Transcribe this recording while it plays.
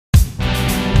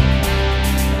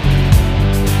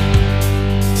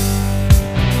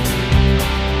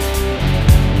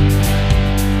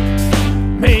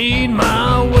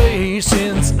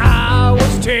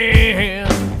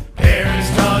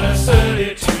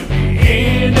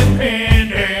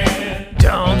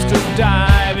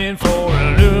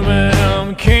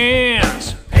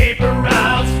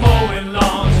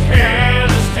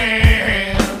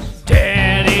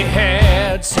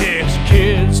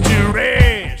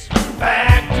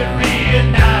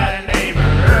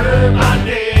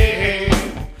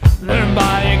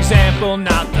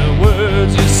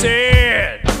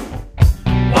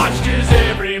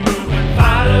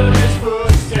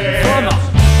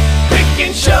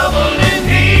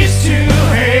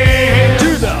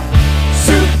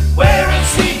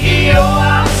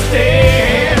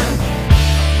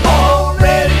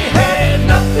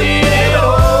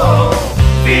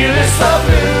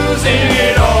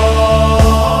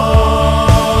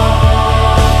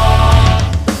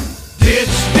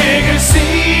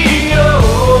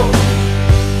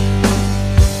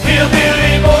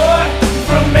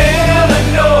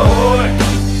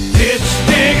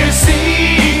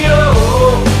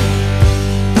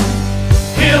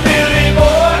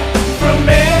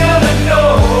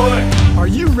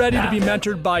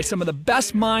mentored by some of the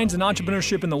best minds in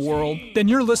entrepreneurship in the world, then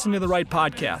you're listening to the right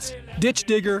podcast. Ditch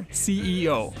Digger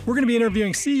CEO. We're going to be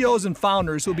interviewing CEOs and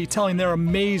founders who will be telling their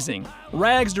amazing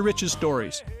rags to riches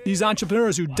stories. These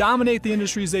entrepreneurs who dominate the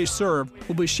industries they serve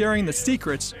will be sharing the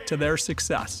secrets to their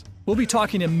success. We'll be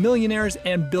talking to millionaires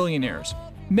and billionaires,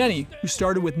 many who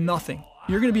started with nothing.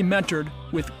 You're going to be mentored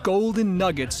with golden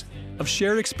nuggets of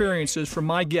shared experiences from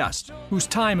my guests, whose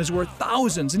time is worth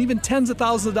thousands and even tens of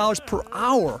thousands of dollars per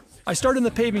hour. I started in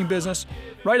the paving business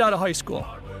right out of high school,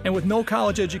 and with no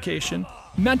college education,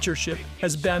 mentorship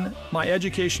has been my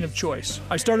education of choice.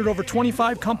 I started over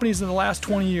 25 companies in the last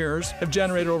 20 years, have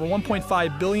generated over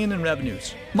 $1.5 billion in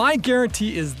revenues. My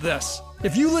guarantee is this: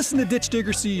 if you listen to Ditch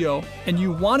Digger CEO and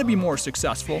you want to be more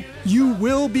successful, you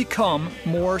will become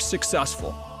more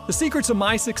successful. The secrets of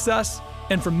my success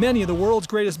and for many of the world's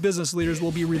greatest business leaders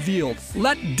will be revealed.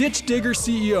 Let Ditch Digger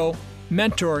CEO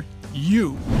mentor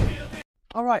you.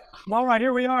 All right,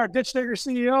 here we are, Ditch Digger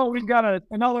CEO. We've got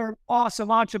another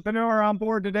awesome entrepreneur on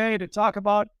board today to talk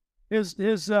about his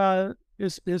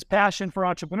passion for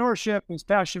entrepreneurship, his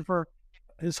passion for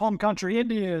his home country,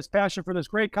 India, his passion for this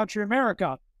great country,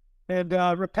 America. And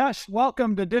Rupesh,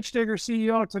 welcome to Ditch Digger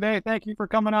CEO today. Thank you for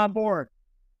coming on board.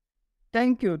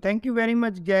 Thank you. Thank you very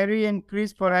much, Gary and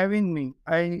Chris, for having me.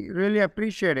 I really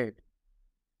appreciate it.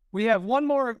 We have one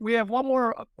more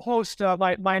host.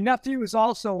 My nephew is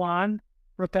also on.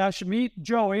 Rupesh, meet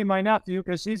Joey, my nephew,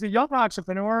 because he's a young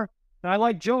entrepreneur, and I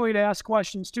like Joey to ask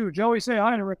questions too. Joey, say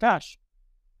hi to Rupesh.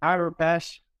 Hi,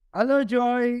 Rupesh. Hello,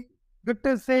 Joey. Good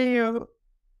to see you.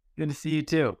 Good to see you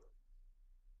too.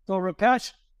 So,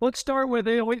 Rupesh, let's start with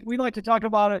we like to talk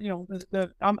about it. You know,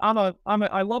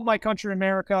 I love my country,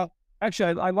 America.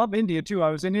 Actually, I love India too. I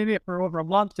was in India for over a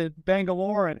month at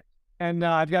Bangalore, and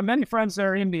I've got many friends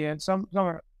there in India. And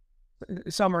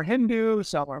some are Hindu,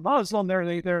 some are Muslim.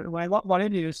 They're what I love about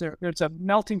India is it's a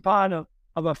melting pot of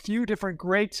a few different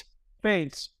great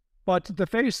faiths. But the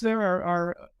faiths there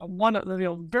are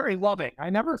very loving. I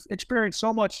never experienced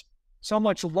so much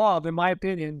love, in my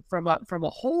opinion, from a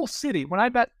whole city. When I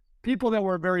met people that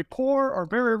were very poor or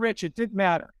very rich, it didn't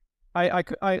matter. I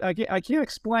can't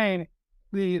explain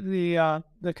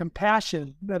the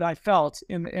compassion that I felt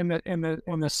in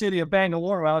the city of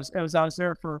Bangalore. I was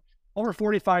there for over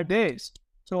 45 days.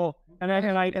 So and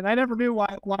I never knew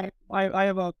why I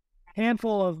have a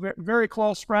handful of very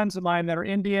close friends of mine that are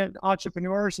Indian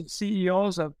entrepreneurs and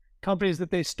CEOs of companies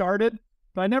that they started,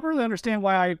 but I never really understand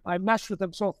why I meshed with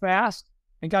them so fast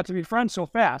and got to be friends so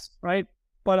fast, right?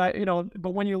 But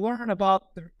but when you learn about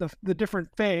the different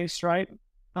faiths, right?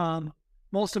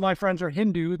 Most of my friends are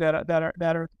Hindu that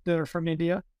are from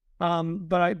India,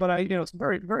 but I it's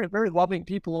very, very, very loving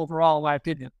people overall, in my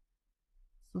opinion.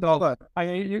 So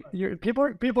people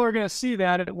are going to see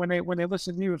that when they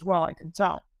listen to you as well. I can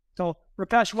tell. So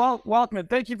Rupesh, welcome and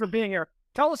thank you for being here.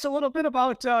 Tell us a little bit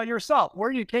about yourself, where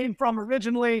you came from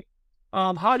originally.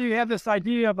 How do you have this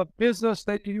idea of a business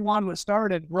that you want to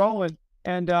start and grow,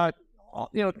 and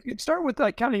start with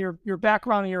kind of your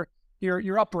background and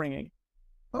your upbringing.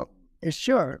 Oh,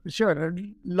 sure.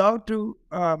 I'd love to.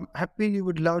 Happily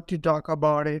would love to talk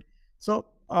about it. So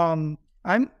I'm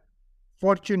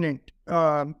fortunate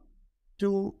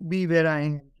to be where I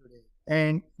am today,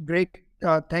 and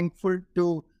thankful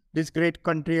to this great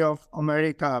country of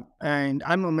America, and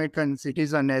I'm American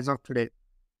citizen as of today.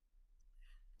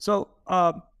 So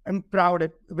I'm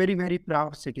proud, very, very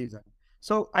proud citizen.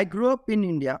 So I grew up in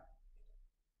India.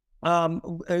 I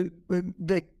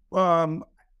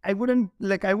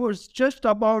was just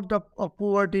about the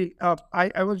poverty.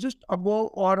 I was just above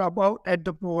or about at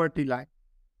the poverty line,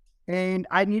 and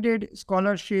I needed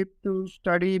scholarship to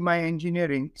study my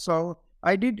engineering. So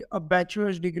I did a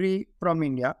bachelor's degree from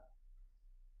India.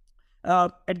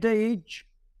 At the age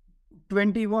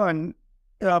 21,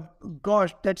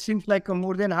 gosh, that seems like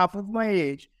more than half of my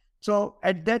age. So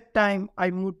at that time, I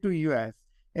moved to US,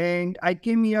 and I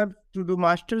came here to do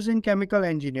master's in chemical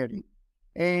engineering,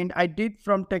 and I did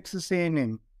from Texas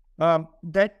A&M.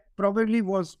 That probably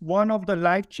was one of the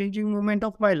life-changing moments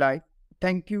of my life.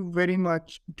 Thank you very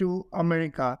much to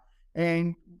America.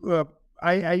 And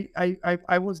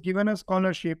I was given a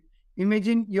scholarship.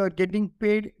 Imagine you're getting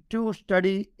paid to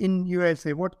study in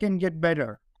USA. What can get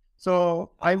better?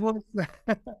 So I was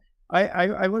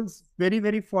I was very,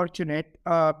 very fortunate.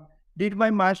 Did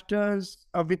my master's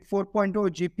with 4.0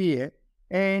 GPA,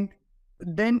 and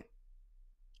then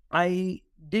I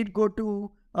did go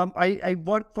to I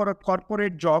worked for a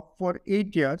corporate job for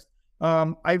 8 years.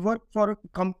 I worked for a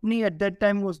company at that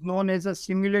time was known as a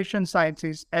Simulation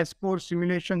Sciences, S4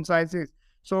 Simulation Sciences.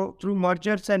 So through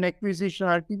mergers and acquisition,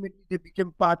 ultimately they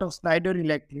became part of Schneider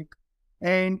Electric.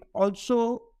 And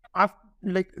also, after,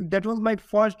 like that was my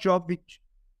first job, which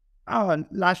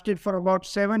lasted for about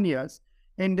 7 years.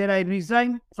 And then I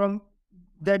resigned from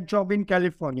that job in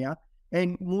California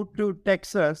and moved to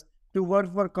Texas to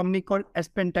work for a company called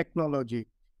Aspen Technology.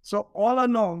 So all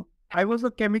along, I was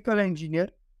a chemical engineer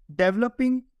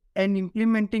developing and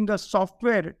implementing a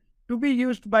software to be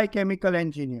used by chemical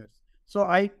engineers. So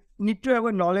I need to have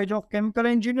a knowledge of chemical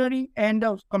engineering and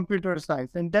of computer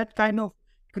science. And that kind of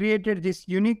created this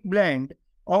unique blend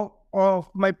of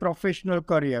my professional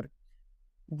career.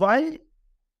 While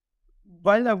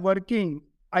while I'm working,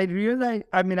 I realized,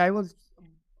 I was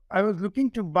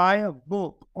looking to buy a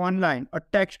book online, a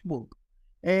textbook,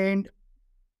 and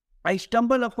I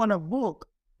stumbled upon a book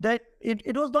that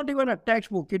it was not even a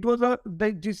textbook. It was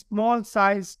this small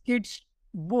size kids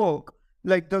book,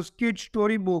 like those kids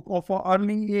story book of an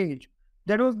early age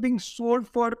that was being sold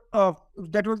on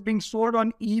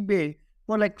eBay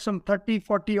for like some 30,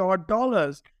 40 odd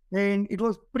dollars. And it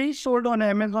was pre-sold on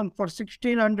Amazon for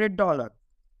 $1,600.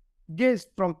 Guess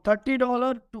from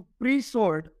 $30 to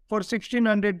pre-sold for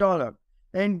 $1,600.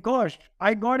 And gosh,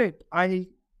 I got it. I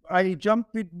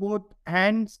jumped with both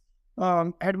hands,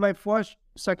 had my first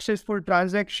successful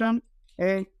transaction,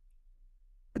 and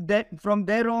that from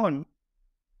there on,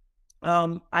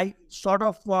 I sort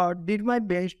of did my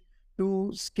best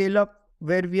to scale up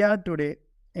where we are today.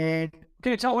 And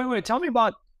Okay, tell me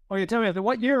about. Okay, tell me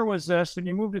what year was this? And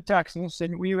you moved to Texas,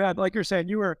 and you had, like you're saying,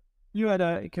 you had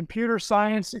a computer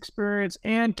science experience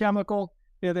and chemical.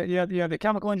 You had the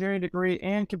chemical engineering degree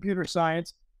and computer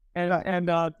science,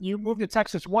 and you moved to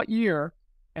Texas. What year?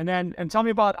 And tell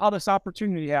me about how this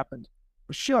opportunity happened.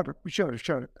 sure.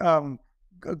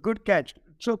 Good catch.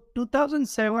 So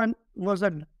 2007 was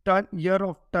a year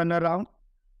of turnaround.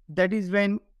 That is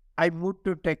when I moved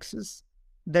to Texas.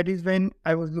 That is when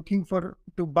I was looking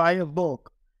to buy a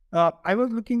book. I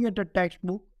was looking at a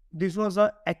textbook. This was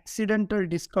a accidental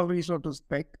discovery, so to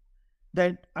speak,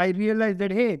 that I realized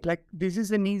that, hey, like this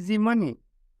is an easy money.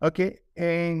 Okay.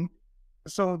 And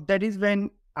so that is when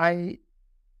I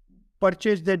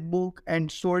purchased that book and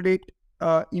sold it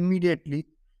immediately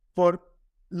for a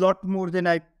lot more than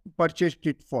I purchased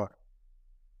it for.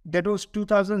 That was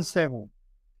 2007.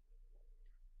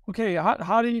 Okay,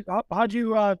 how'd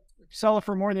you sell it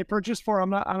for more than you purchased for? I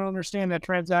don't understand that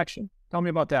transaction. Tell me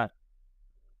about that.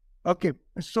 Okay,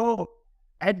 so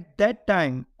at that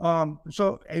time,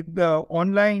 the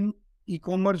online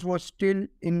e-commerce was still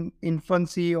in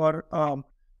infancy, or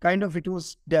kind of it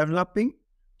was developing.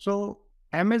 So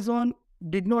Amazon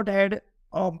did not had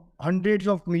hundreds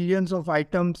of millions of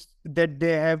items that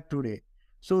they have today.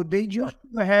 So they used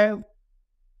to have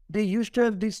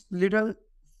this little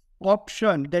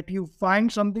option that you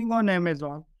find something on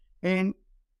Amazon, and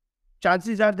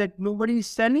chances are that nobody is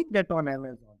selling that on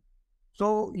Amazon.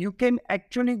 So you can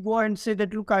actually go and say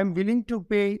that, look, I'm willing to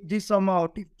pay this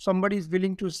amount if somebody is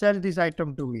willing to sell this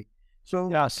item to me. So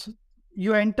Yes.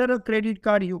 you enter a credit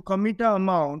card, you commit an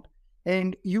amount,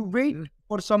 and you wait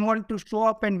for someone to show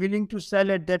up and willing to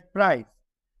sell at that price.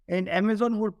 And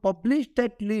Amazon would publish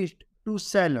that list to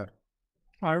seller.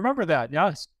 I remember that.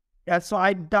 Yes. Yeah, so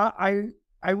I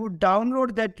would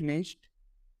download that list.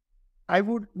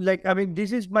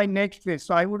 This is my next phase.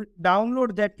 So I would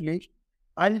download that list.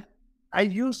 I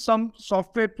use some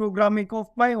software programming of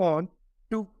my own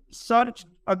to search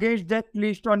against that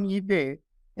list on eBay.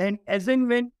 And as and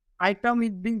when item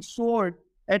is being sold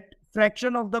at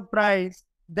fraction of the price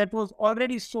that was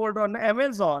already sold on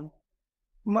Amazon,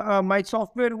 my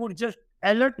software would just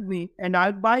alert me and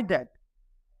I'll buy that.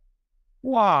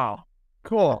 Wow.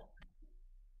 Cool.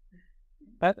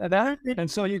 And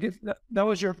so you get that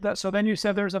was your that. So then you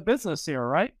said there's a business here,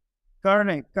 right?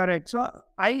 Correct. So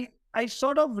I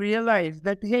sort of realized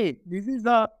that, hey,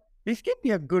 this can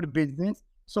be a good business.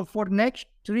 So for next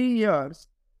 3 years,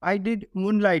 I did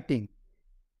moonlighting.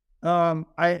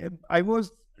 I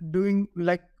was doing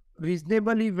like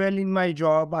reasonably well in my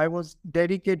job. I was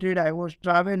dedicated. I was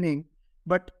traveling,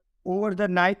 but over the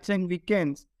nights and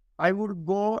weekends, I would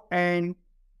go and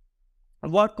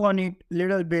work on it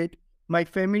little bit. My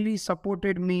family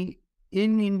supported me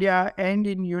in India and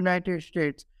in United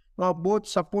States. Both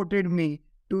supported me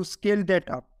to scale that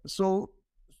up. So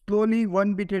slowly,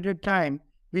 one bit at a time,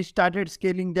 we started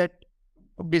scaling that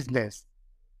business.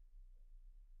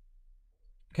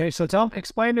 Okay. So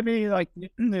explain to me, like,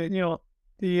 the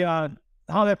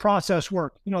how that process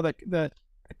worked.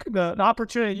 The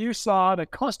opportunity you saw, the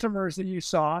customers that you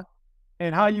saw,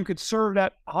 and how you could serve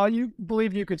that. How you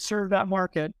believe you could serve that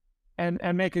market and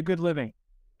make a good living.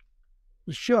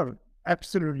 Sure,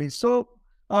 absolutely. So,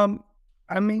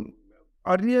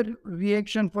 earlier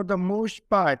reaction for the most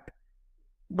part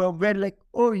but where like,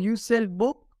 oh, you sell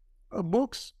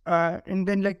books, and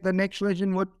then like the next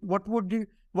question, what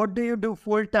do you do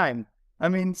full time? I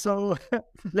mean, so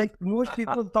like most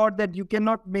people thought that you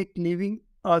cannot make living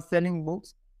selling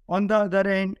books. On the other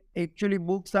hand, actually,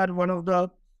 books are one of the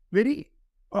very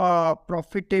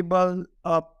profitable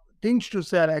things to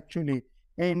sell actually,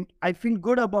 and I feel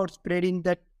good about spreading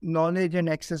that knowledge and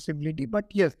accessibility. But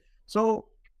yes, so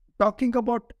talking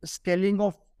about scaling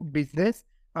of business,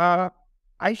 uh,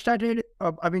 we started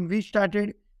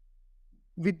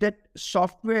with that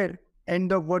software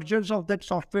and the versions of that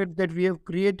software that we have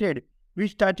created. We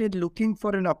started looking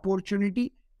for an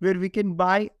opportunity where we can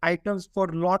buy items for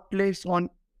lot less on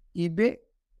eBay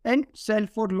and sell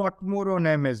for lot more on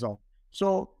Amazon.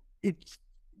 So it's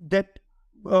that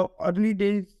early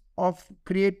days of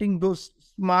creating those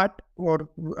smart or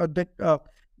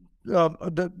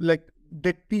the like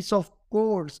that piece of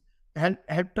course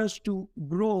helped us to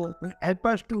grow, help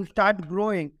us to start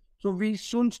growing. So we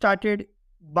soon started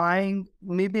buying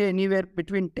maybe anywhere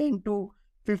between 10 to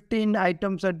 15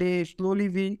 items a day. Slowly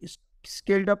we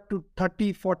scaled up to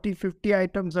 30, 40, 50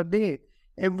 items a day.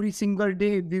 Every single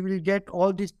day we will get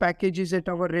all these packages at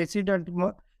our resident.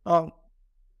 Uh,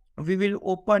 we will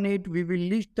open it, we will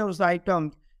list those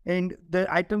items, and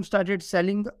the items started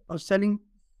selling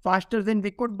faster than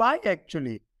we could buy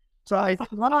actually. So I said,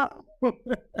 wow.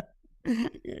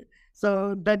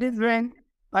 So that is when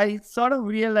I sort of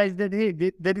realized that hey,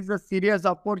 there is a serious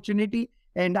opportunity,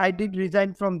 and I did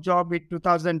resign from job in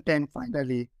 2010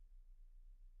 finally.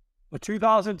 But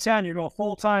 2010, you're going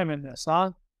full time in this,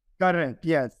 huh? Correct.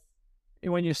 Yes.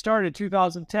 And when you started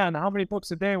 2010, how many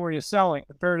books a day were you selling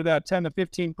compared to that 10 to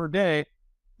 15 per day?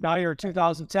 Now you're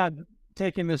 2010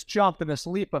 taking this jump and this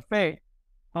leap of faith.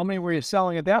 How many were you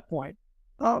selling at that point?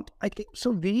 I think so.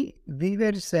 We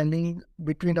were selling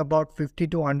between about 50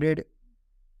 to 100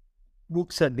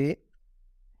 books a day,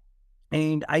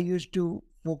 and I used to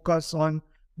focus on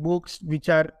books which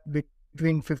are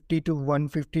between 50 to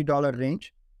 $150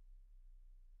 range.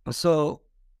 So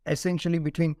essentially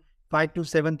between $5,000 to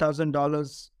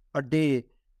 $7,000 a day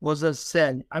was a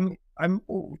sell. I'm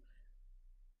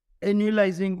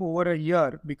annualizing over a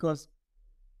year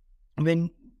when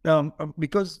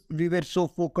because we were so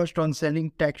focused on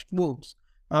selling textbooks,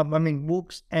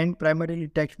 books and primarily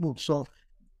textbooks. So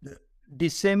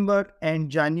December and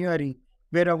January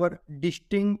were our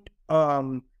distinct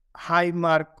high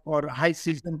mark or high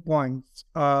season points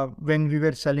when we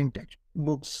were selling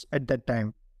textbooks at that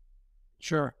time.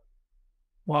 Sure.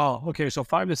 Wow. Okay. So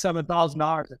 $5,000 to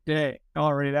 $7,000 a day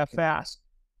already that fast.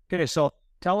 Okay. So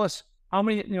tell us how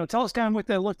many, tell us kind of what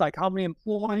that looked like. How many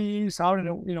employees, how did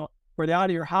it, were they out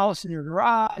of your house in your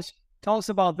garage? Tell us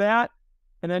about that.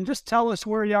 And then just tell us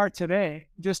where you are today,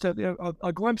 just a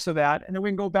glimpse of that. And then we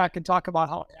can go back and talk about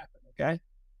how it happened. Okay.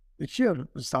 Sure.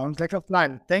 Sounds like a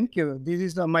plan. Thank you. This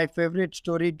is my favorite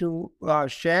story to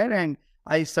share. And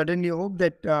I certainly hope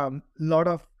that a lot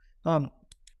of, I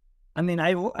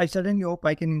certainly hope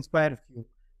I can inspire you.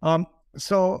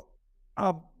 So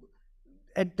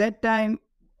at that time,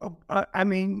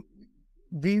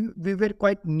 we were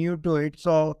quite new to it.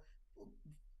 So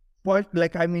first,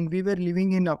 we were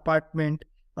living in apartment.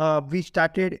 We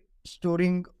started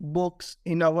storing books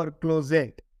in our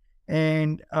closet,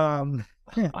 and so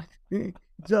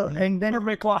and then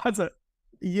perfect closet.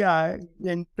 Yeah,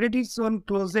 and pretty soon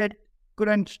closet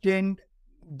couldn't stand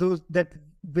that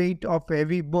weight of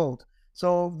heavy book.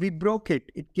 So we broke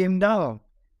it. It came down.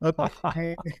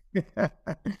 Okay.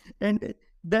 And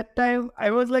that time I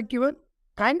was like even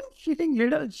kind of feeling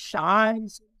little shy to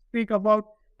speak about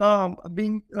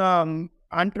being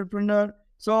entrepreneur.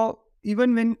 So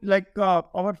even when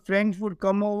our friends would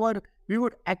come over, we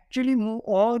would actually move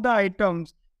all the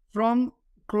items from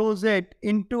closet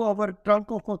into our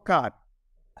trunk of a car.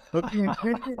 Okay,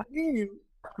 when we leave,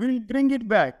 we'll bring it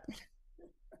back.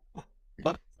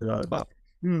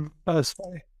 That's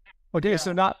funny. Okay,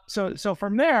 yeah. So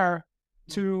from there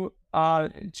to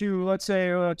let's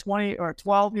say 20 or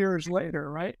 12 years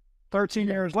later, right? 13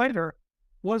 years later,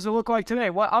 what does it look like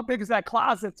today? How big is that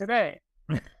closet today?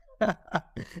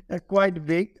 Quite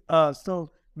big. So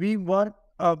we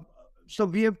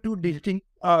have two distinct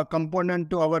components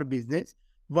to our business.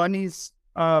 One is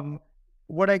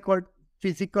what I call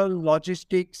physical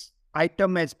logistics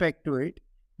item aspect to it,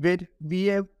 where we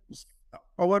have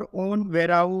our own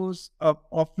warehouse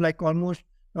of like almost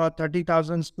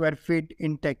 30,000 square feet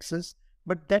in Texas.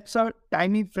 But that's a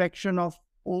tiny fraction of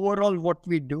overall what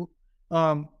we do.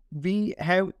 We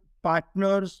have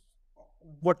partners,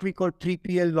 what we call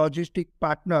 3PL logistic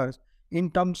partners,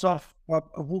 in terms of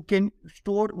who can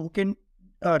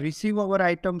receive our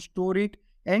item, store it,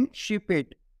 and ship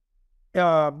it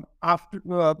after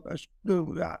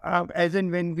as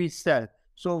and when we sell.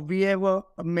 So we have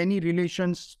many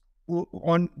relations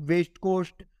on West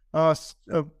Coast,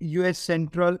 US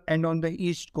Central, and on the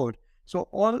East Coast. So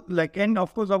all like, and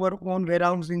of course our own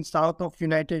warehouse in south of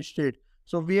United States.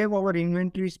 So we have our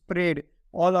inventory spread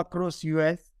all across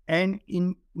US and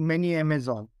in many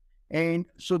Amazon. And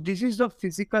so this is the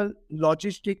physical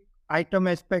logistic item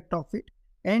aspect of it.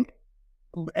 And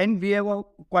we have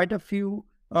quite a few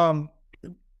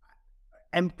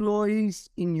employees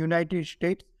in United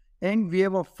States, and we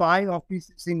have 5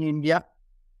 offices in India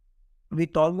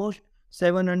with almost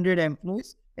 700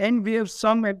 employees, and we have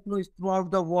some employees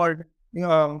throughout the world,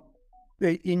 uh,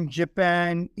 in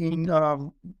Japan, in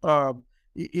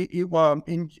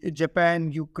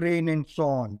Japan, Ukraine, and so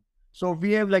on. So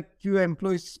we have like few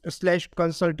employees slash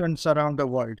consultants around the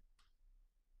world.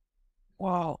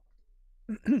 Wow.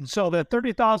 So the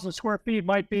 30,000 square feet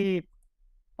might be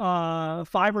 5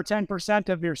 or 10%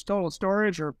 of your total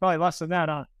storage, or probably less than that,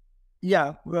 huh?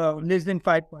 Yeah, well, less than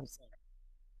 5%.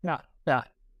 Yeah.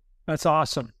 That's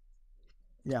awesome.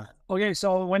 Yeah. Okay,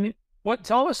 so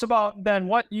tell us about then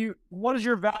what is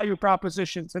your value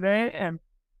proposition today, and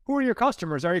who are your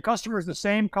customers? Are your customers the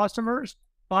same customers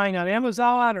buying on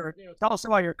Amazon, or tell us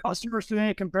about your customers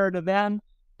today compared to them?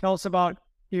 Tell us about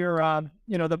your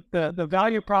the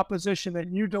value proposition that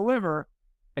you deliver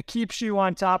that keeps you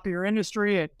on top of your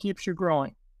industry. It keeps you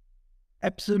growing.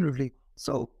 Absolutely.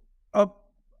 So,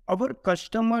 our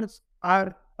customers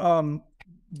are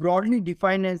broadly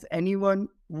defined as anyone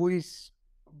who is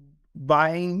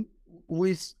buying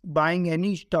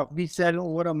any stuff. We sell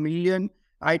over 1 million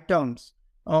items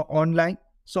online.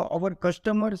 So our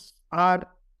customers are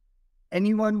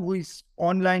anyone who is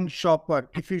online shopper.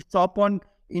 If you shop on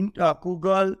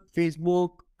Google,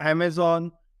 Facebook,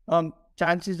 Amazon,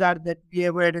 chances are that we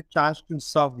have had a chance to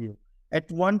serve you.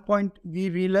 At one point, we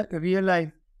realized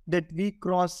that we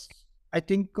crossed, I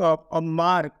think, a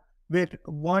mark where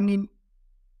one in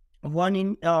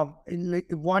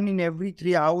every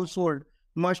 3 household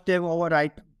must have our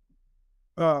item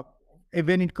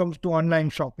when it comes to online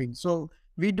shopping. So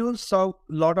we do serve a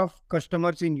lot of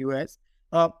customers in US.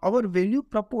 Our value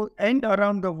and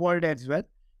around the world as well.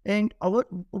 And our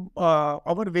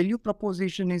value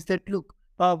proposition is that look,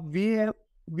 we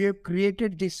have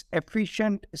created this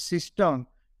efficient system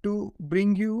to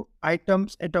bring you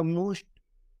items at the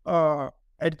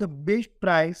best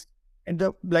price and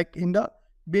in the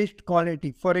best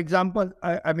quality. For example,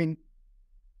 I mean,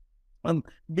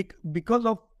 because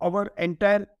of our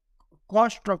entire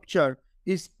cost structure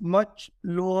is much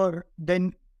lower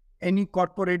than any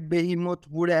corporate behemoth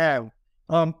would have.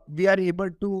 We are able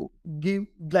to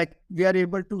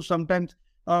sometimes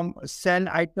sell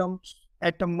items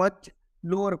at a much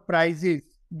lower prices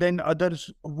than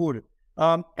others would.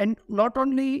 And not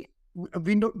only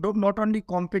we don't not only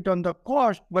compete on the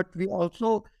cost, but we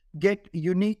also get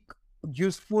unique,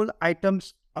 useful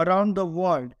items around the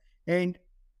world and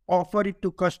offer it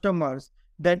to customers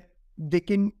that they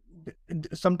can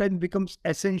sometimes becomes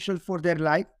essential for their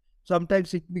life.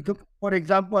 Sometimes it becomes, for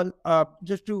example,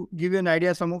 just to give you an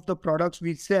idea, some of the products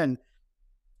we sell,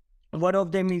 one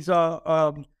of them is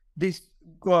this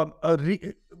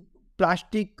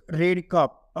plastic red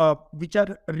cup, which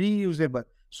are reusable.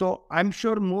 So I'm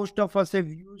sure most of us have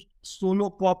used solo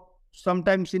cup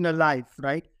sometimes in a life,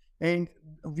 right? And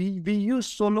we use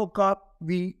solo cup,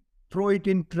 we throw it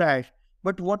in trash.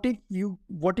 But what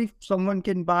if someone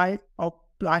can buy a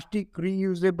plastic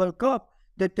reusable cup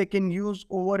that they can use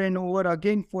over and over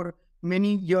again for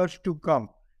many years to come?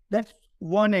 That's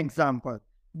one example.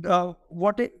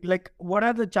 What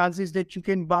are the chances that you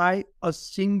can buy a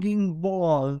singing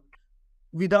ball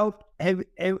without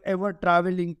ever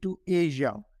traveling to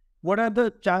Asia? What are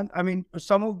the chance? I mean,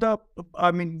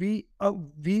 we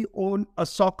own a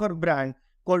soccer brand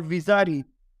called Vizari.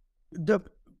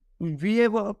 We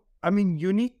have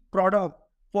unique product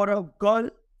for a girl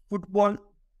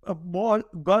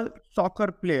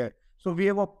soccer player. So we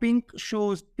have a pink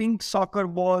shoes, pink soccer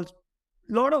balls,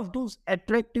 lot of those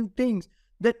attractive things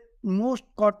that most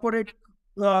corporate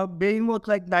behemoths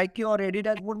like Nike or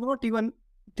Adidas would not even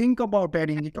think about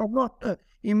adding it, or not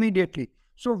immediately.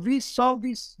 So we saw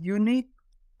these unique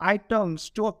items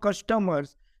to our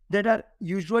customers that are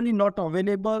usually not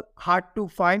available, hard to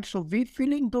find. So we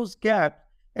filling those gaps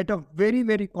at a very,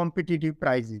 very competitive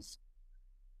prices.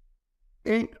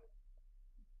 And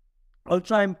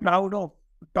also, I'm proud of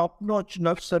top-notch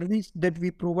service that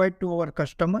we provide to our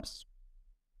customers,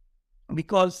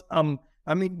 because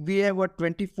we have a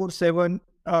 24/7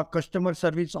 customer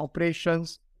service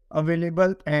operations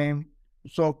available. And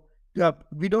so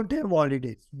we don't have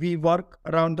holidays. We work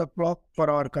around the clock for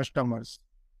our customers.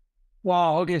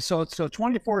 Wow. Okay. So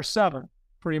 24/7,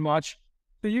 pretty much.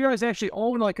 So you guys actually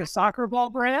own like a soccer ball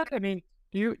brand? I mean,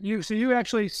 so you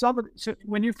actually so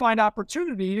when you find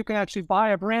opportunity, you can actually buy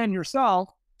a brand yourself,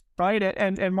 right?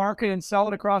 And market and sell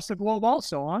it across the globe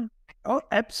also, huh? Oh,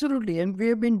 absolutely. And we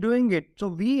have been doing it. So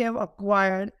we have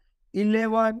acquired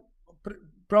 11, pr-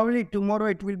 probably tomorrow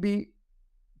it will be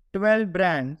 12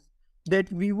 brands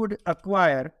that we would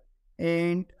acquire.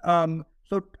 And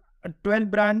 12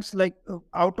 brands, like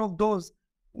out of those,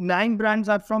 9 brands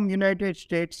are from United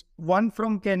States, one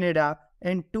from Canada,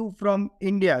 and 2 from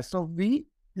India. So we,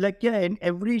 like, yeah, and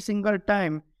every single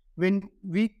time when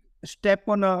we step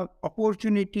on a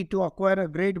opportunity to acquire a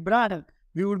great brand,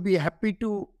 we would be happy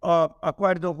to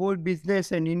acquire the whole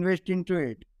business and invest into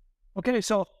it. Okay.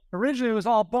 So originally it was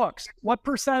all books. What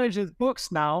percentage is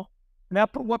books now? And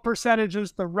what percentage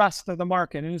is the rest of the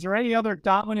market? And is there any other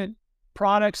dominant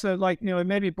products that, like,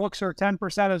 maybe books are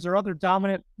 10%? Is there other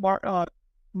dominant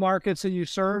markets that you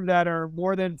serve that are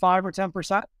more than 5 or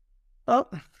 10%? Uh,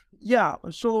 yeah,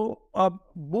 so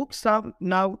books are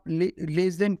now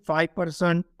less than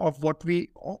 5% of what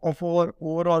of our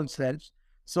overall sales.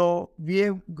 So we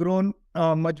have grown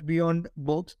much beyond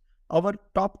books. Our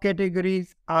top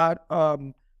categories are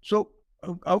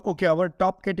okay. Our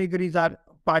top categories are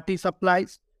party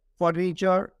supplies,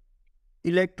 furniture,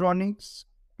 electronics,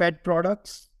 pet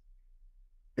products,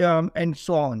 and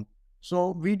so on.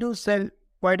 So we do sell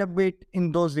quite a bit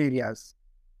in those areas.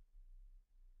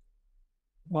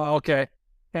 Well, okay.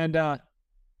 And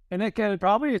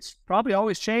it's probably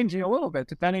always changing a little bit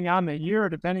depending on the year,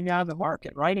 depending on the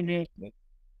market, right? I mean,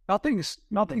 nothing's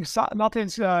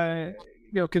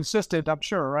consistent, I'm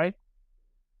sure, right?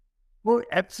 Oh,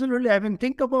 absolutely. I mean,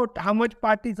 think about how much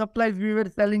party supplies we were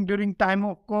selling during time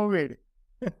of COVID.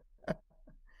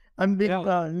 I'm being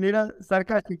Yeah. little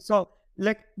sarcastic. So,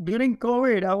 like during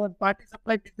COVID, our party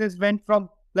supply business went from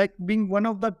like being one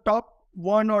of the top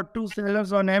 1 or 2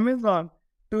 sellers on Amazon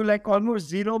to like almost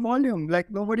zero volume.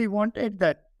 Like nobody wanted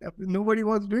that. Nobody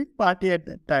was doing party at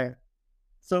that time.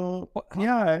 So What,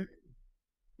 yeah,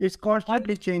 it's how-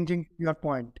 constantly changing. To your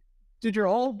point. did your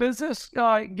whole business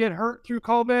get hurt through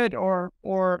COVID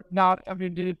or not? I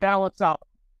mean, did it balance out?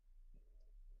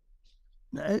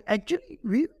 Actually,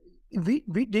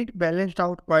 we did balanced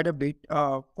out quite a bit.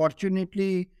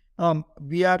 Fortunately,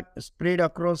 we are spread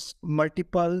across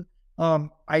multiple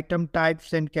item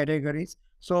types and categories.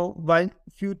 So while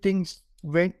few things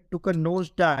went took a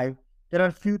nosedive, there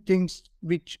are few things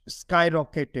which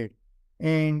skyrocketed,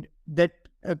 and that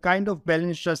kind of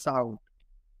balanced us out.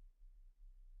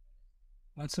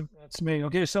 That's me.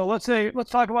 Okay, so let's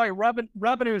talk about your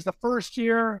revenues the first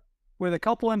year with a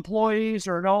couple employees,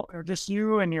 or no, or just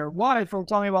you and your wife. We'll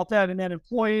tell me about that, and then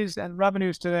employees and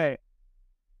revenues today.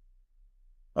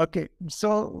 Okay,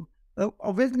 so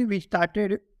obviously we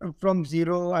started from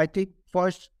zero. I think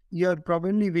first year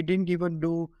probably we didn't even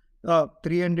do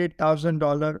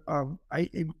 $300,000.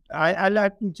 I'll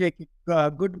have to check it.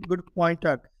 Good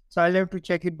pointer. So I'll have to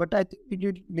check it. But I think we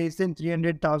did less than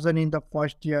 300,000 in the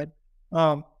first year.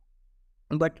 Um,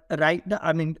 but right now,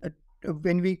 I mean,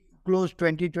 when we closed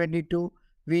 2022,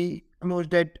 we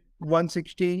closed at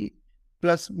 160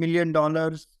 plus $1 million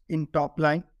in top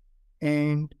line,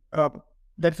 and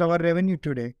that's our revenue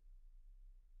today.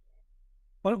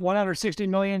 160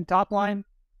 million top line.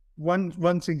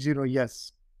 160,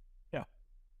 yes. Yeah,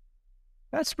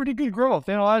 that's pretty good growth.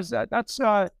 That's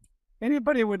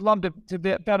anybody would love to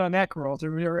bet on that growth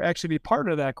or actually be part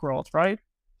of that growth, right?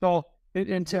 So and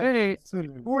Yeah, today,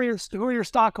 absolutely. who are your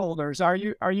stockholders? Are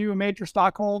you a major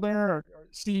stockholder or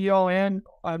CEO and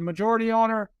a majority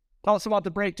owner? Tell us about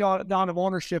the breakdown of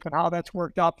ownership and how that's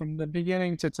worked out from the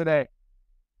beginning to today.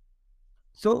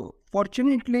 So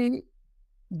fortunately,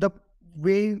 the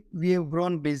way we have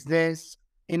grown business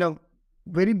in a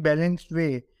very balanced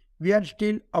way, we are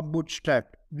still a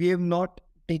bootstrap. We have not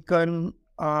taken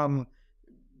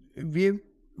we have,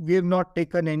 we have not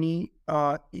taken any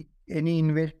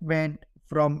investment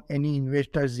from any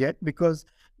investors yet, because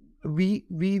we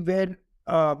we were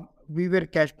we were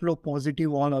cash flow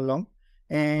positive all along.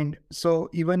 And so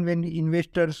even when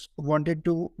investors wanted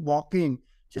to walk in,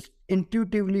 just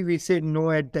intuitively we said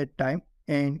no at that time.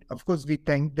 And of course we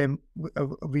thanked them.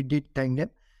 We did thank them.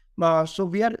 So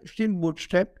we are still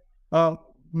bootstrapped. uh,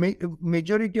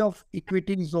 Majority of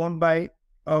equity is owned by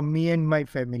me and my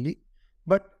family.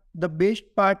 But the best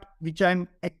part, which I'm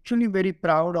actually very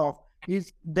proud of,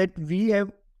 is that we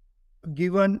have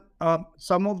given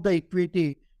some of the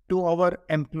equity to our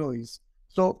employees.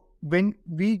 So when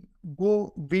we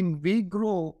grow,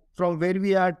 from where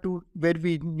we are to where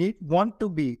we want to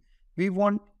be. We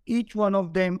want each one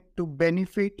of them to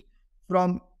benefit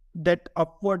from that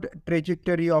upward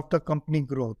trajectory of the company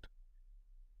growth.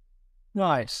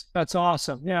 Nice. That's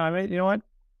awesome. Yeah, I mean, you know what?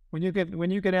 When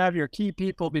you can have your key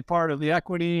people be part of the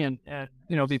equity and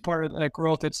be part of that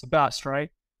growth, it's the best, right?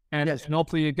 And Yes. and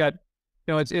hopefully you get,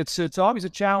 it's always a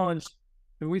challenge.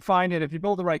 And we find that if you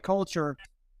build the right culture,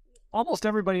 almost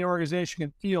everybody in the organization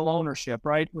can feel ownership,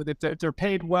 right? With if they're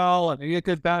paid well and they get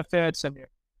good benefits and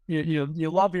you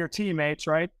love your teammates,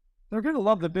 right? They're going to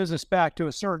love the business back to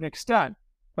a certain extent.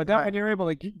 But then when you're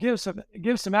able to give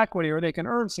some equity, or they can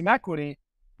earn some equity,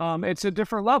 it's a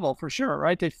different level for sure,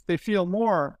 right? They feel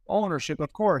more ownership,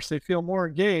 of course. They feel more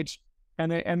engaged,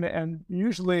 and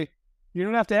usually you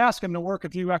don't have to ask them to work a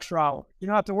few extra hours. You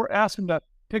don't have to ask them to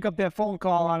pick up that phone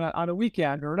call on a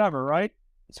weekend or whatever, right?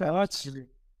 So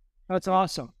that's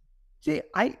awesome. See,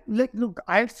 look,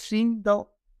 I've seen the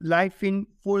life in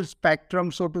full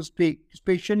spectrum, so to speak,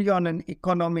 especially on an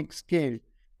economic scale.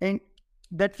 And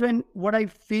that's when what I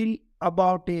feel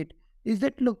about it is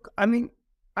that, look, I mean,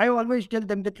 I always tell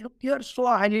them that, look, you're so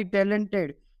highly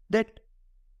talented that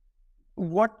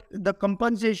what the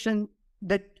compensation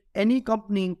that any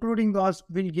company, including us,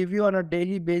 will give you on a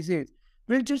daily basis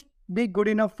will just be good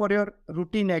enough for your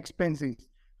routine expenses.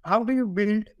 How do you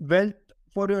build wealth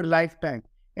for your lifetime?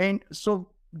 And so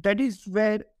that is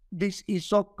where this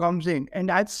ESOP comes in.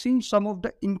 And I've seen some of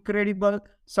the incredible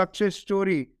success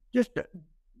story. Just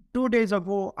 2 days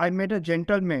ago, I met a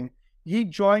gentleman. He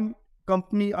joined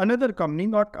another company,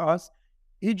 not us.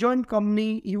 He joined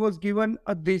company. He was given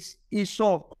this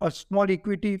ESOP, a small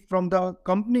equity from the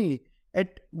company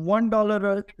at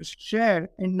 $1 a share.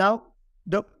 And now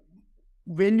the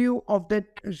value of that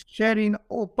share in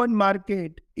open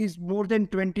market is more than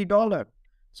 $20.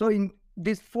 So in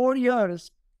these 4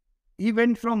 years, he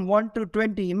went from 1 to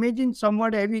 20. Imagine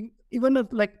someone having even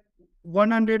like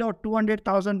 $100 or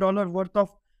 $200,000 worth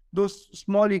of those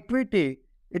small equity.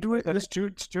 It was That's two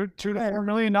to $4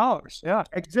 million. Yeah,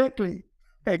 exactly.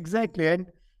 And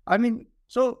I mean,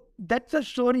 so that's a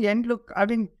story. And look, I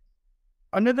mean,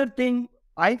 another thing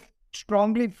I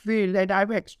strongly feel, and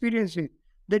I've experienced it,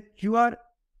 that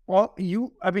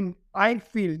I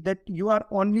feel that you are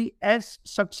only as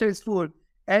successful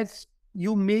as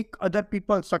you make other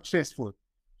people successful,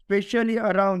 especially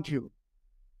around you.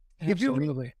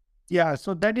 absolutely.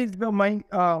 So that is my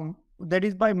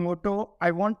motto.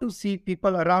 I want to see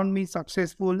people around me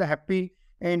successful, happy,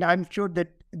 and I'm sure that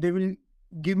they will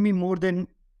give me more than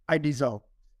I deserve.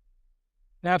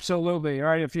 Absolutely. All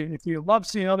right. If you love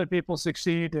seeing other people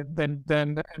succeed, then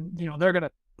they're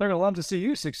gonna love to see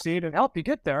you succeed and help you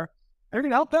get there. They're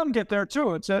gonna help them get there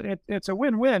too. It's a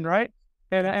win-win, right?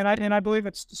 And I believe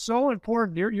it's so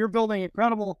important. You're building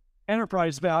incredible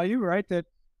enterprise value, right? That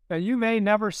you may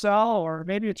never sell, or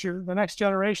maybe it's the next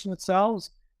generation that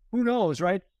sells. Who knows,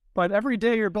 right? But every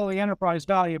day you're building enterprise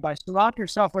value by surrounding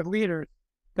yourself with leaders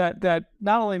that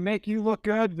not only make you look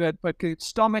good, but could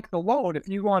stomach the load if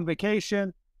you go on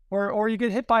vacation or you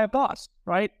get hit by a bus,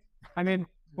 right? I mean,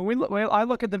 when I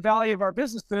look at the value of our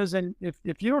businesses, and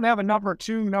if you don't have a number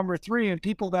 2, number 3, and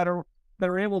people that are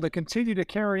able to continue to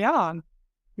carry on,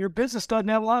 your business doesn't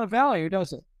have a lot of value,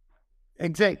 does it?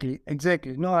 Exactly.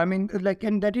 No, I mean,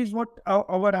 and that is what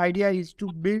our idea is,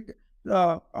 to build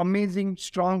amazing,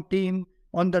 strong team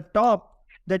on the top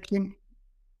that can,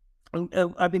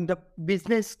 the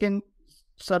business can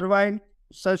survive,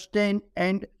 sustain,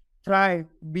 and thrive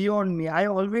beyond me. I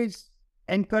always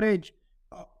encourage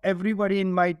everybody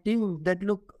in my team that,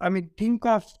 look, think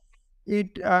of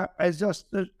it as just,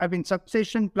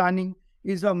 succession planning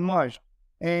is a must.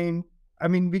 And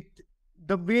with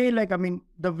the way,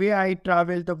 the way I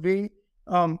travel, the way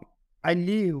I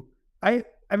live,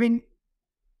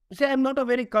 I'm not a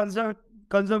very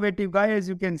conservative guy, as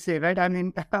you can say, right?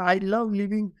 I love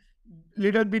living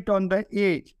little bit on the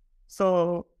edge.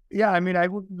 So yeah, I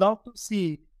would love to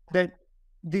see that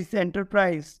this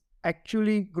enterprise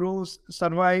actually grows,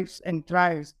 survives, and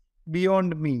thrives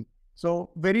beyond me. So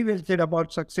very well said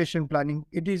about succession planning.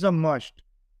 It is a must.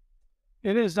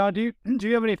 It is. Do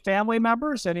you have any family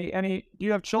members? Do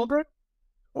you have children?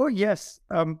 Oh yes,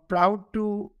 I'm proud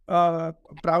to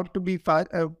be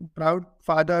proud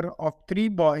father of 3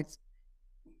 boys,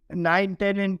 9,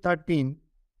 10, and 13.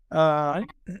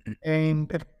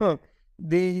 And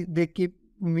they keep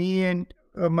me and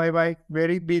my wife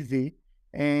very busy.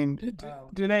 And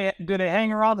do they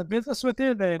hang around the business with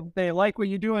you? They like what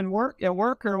you do at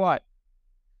work or what?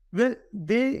 Well,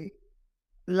 they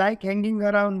like hanging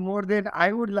around more than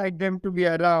I would like them to be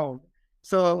around.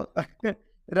 So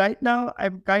right now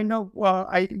I'm kind of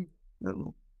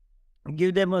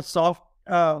give them a soft,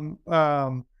 like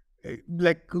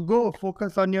go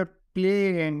focus on your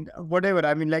play and whatever.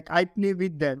 I mean, like I play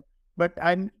with them, but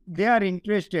they are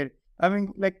interested. I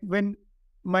mean, like when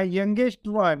my youngest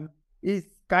one is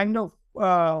kind of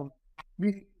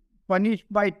being punished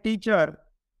by teacher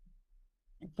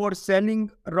for selling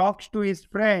rocks to his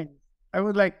friends. I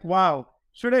was like, wow,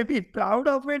 should I be proud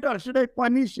of it or should I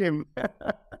punish him?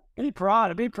 Be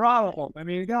proud of them. I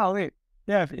mean, golly.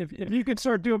 Yeah, if you could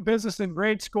start doing business in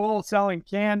grade school, selling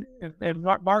and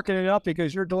marketing it up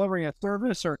because you're delivering a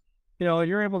service or,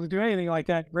 you're able to do anything like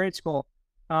that in grade school,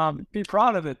 be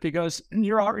proud of it because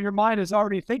your mind is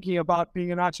already thinking about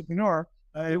being an entrepreneur.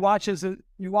 He watches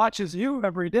you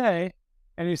every day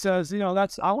and he says,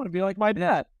 I want to be like my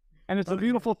dad. And it's a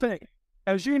beautiful thing.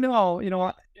 As you know,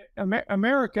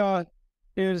 America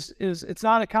it's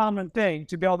not a common thing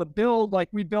to be able to build like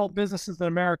we build businesses in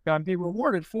America and be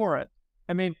rewarded for it.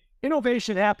 I mean,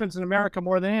 innovation happens in America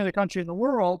more than any other country in the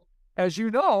world, as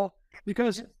you know,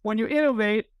 because when you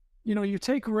innovate, you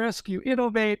take risk, you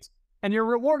innovate, and you're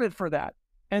rewarded for that.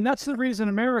 And that's the reason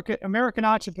American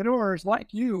entrepreneurs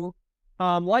like you,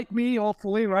 like me,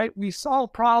 hopefully, right? We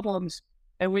solve problems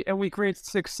and we create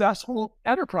successful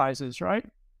enterprises, right?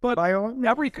 But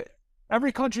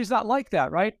every country's not like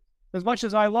that, right? As much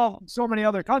as I love so many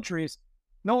other countries,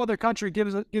 no other country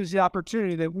gives the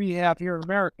opportunity that we have here in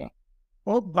America.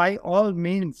 Oh, by all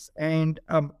means. And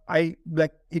I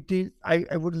like it is. I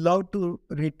would love to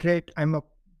reiterate. I'm a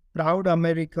proud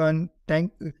American.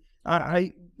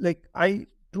 I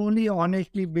truly,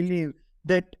 honestly believe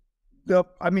that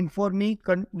for me,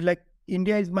 like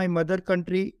India is my mother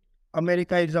country.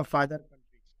 America is a father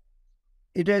country.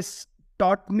 It has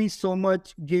taught me so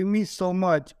much, gave me so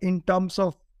much in terms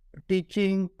of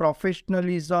teaching,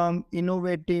 professionalism,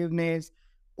 innovativeness,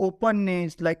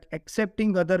 openness, like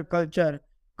accepting other culture.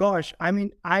 Gosh, I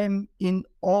mean, I am in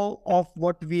awe of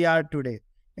what we are today.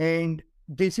 And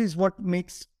this is what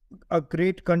makes a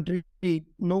great country.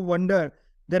 No wonder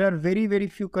there are very, very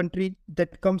few countries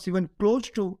that comes even close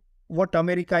to what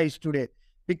America is today.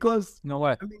 Because no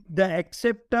way. I mean, the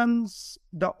acceptance,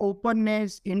 the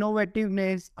openness,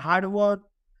 innovativeness, hard work,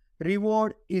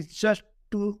 reward is just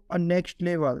to a next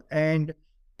level. And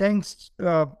thanks.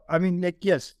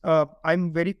 Yes,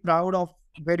 I'm very proud of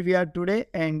where we are today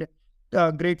and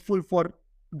grateful for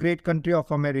great country of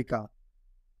America.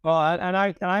 Well,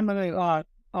 I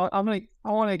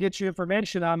want to get you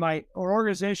information on my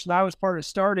organization I was part of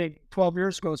starting 12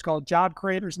 years ago. It's called Job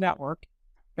Creators Network.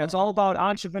 It's all about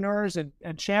entrepreneurs and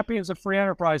champions of free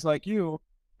enterprise like you,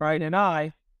 right? And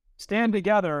I stand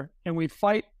together and we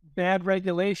fight bad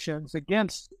regulations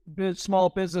against small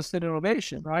business and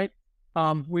innovation, right?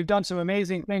 We've done some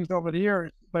amazing things over the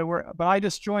years, but I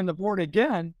just joined the board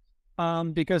again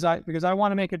because I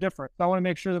want to make a difference. I want to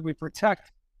make sure that we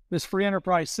protect this free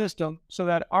enterprise system so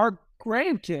that our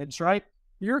grandkids, right?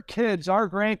 Your kids, our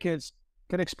grandkids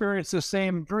can experience the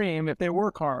same dream if they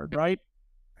work hard, right?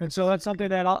 And so that's something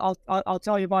that I'll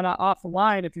tell you about off the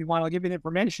line if you want. I'll give you the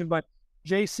information. But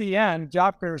JCN,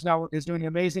 Job Creators Network, is doing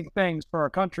amazing things for our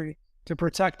country to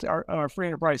protect our free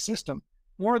enterprise system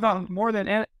more than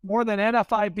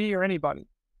NFIB or anybody.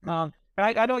 I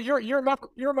know you're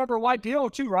a member of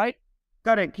YPO too, right?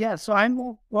 Correct. Yeah. So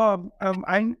I'm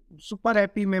super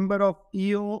happy member of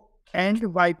EO and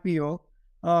YPO.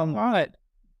 All right.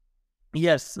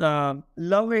 Yes.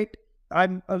 Love it.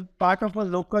 I'm a part of a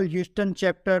local Houston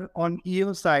chapter on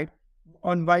EO side.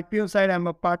 On YPO side, I'm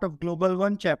a part of Global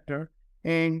One chapter.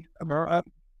 And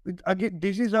again,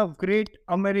 this is a great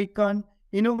American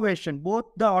innovation. Both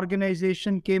the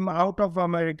organization came out of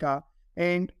America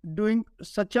and doing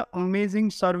such a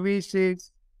amazing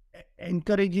services,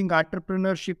 encouraging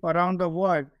entrepreneurship around the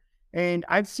world. And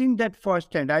I've seen that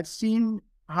firsthand. I've seen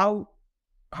how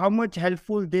much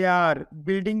helpful they are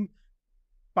building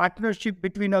partnership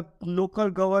between a local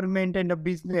government and a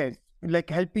business, like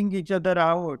helping each other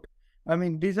out. I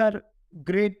mean, these are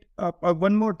great.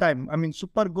 One more time, I mean,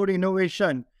 super good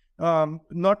innovation.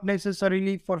 Not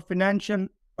necessarily for financial.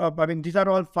 These are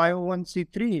all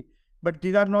 501c3, but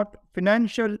these are not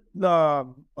financial.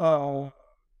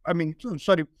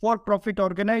 For-profit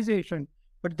organization,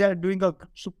 but they are doing a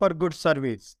super good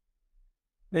service.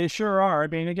 They sure are. I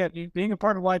mean, again, being a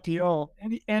part of YPO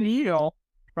and EO,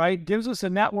 right, gives us a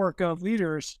network of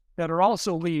leaders that are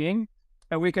also leading,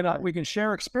 and we can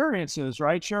share experiences,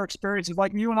 right? Share experiences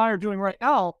like you and I are doing right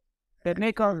now that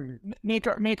make our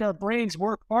brains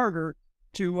work harder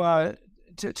to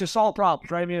solve problems,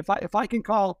 right? I mean, if I can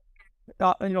call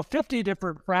 50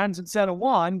 different friends instead of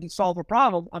one to solve a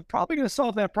problem, I'm probably going to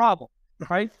solve that problem.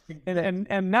 right?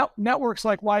 And networks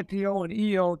like YPO and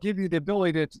EO give you the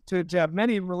ability to have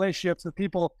many relationships with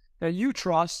people that you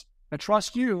trust, that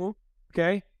trust you,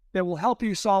 okay, that will help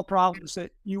you solve problems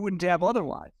that you wouldn't have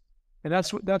otherwise. And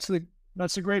that's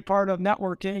the great part of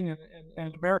networking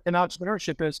and American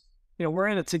entrepreneurship is, we're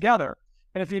in it together.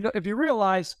 And if you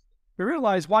realize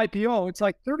YPO, it's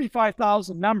like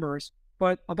 35,000 members,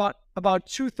 but about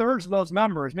 2/3 of those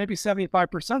members, maybe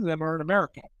 75% of them are in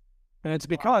America. And it's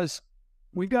because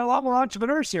we've got a lot more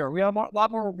entrepreneurs here. We have a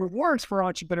lot more rewards for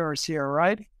entrepreneurs here,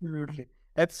 right? Absolutely.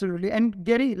 Absolutely. And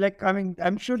Gary,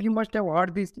 I'm sure you must have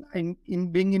heard this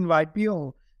in being in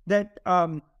YPO that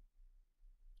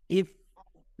if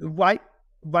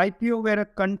YPO were a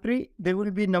country, they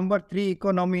will be number 3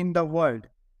 economy in the world.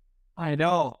 I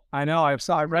know. I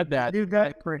read that.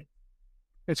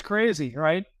 It's crazy,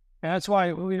 right? And that's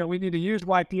why we need to use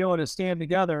YPO to stand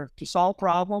together to solve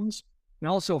problems and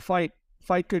also fight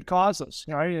good causes,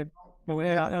 right?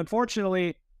 And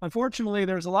unfortunately,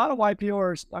 there's a lot of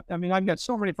YPOers. I mean, I've got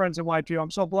so many friends in YPO. I'm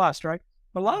so blessed, right?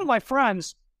 But a lot of my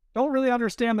friends don't really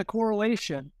understand the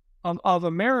correlation of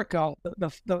America,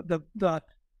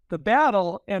 the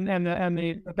battle and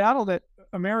the battle that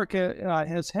America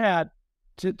has had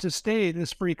to stay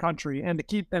this free country and to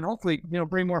keep and hopefully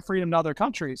bring more freedom to other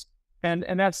countries. And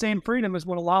that same freedom is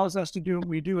what allows us to do what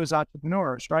we do as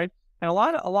entrepreneurs, right? And a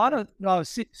lot of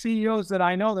CEOs that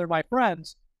I know, they're my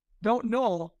friends, don't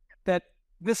know that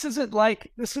there's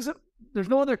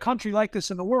no other country like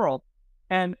this in the world.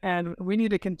 And we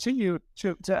need to continue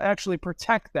to actually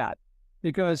protect that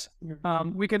because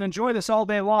we can enjoy this all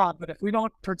day long, but if we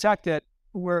don't protect it,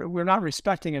 we're not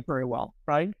respecting it very well,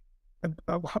 right?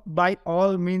 By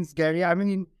all means, Gary. I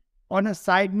mean, on a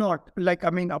side note,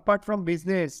 apart from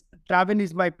business, travel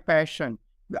is my passion.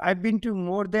 I've been to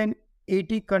more than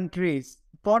 80 countries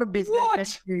for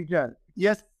business and leisure.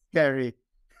 Yes, Gary.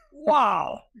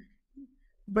 Wow.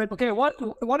 But okay,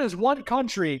 what is one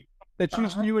country that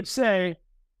you would say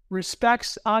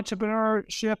respects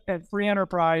entrepreneurship and free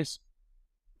enterprise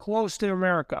close to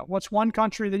America? What's one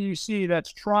country that you see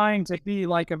that's trying to be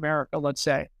like America, let's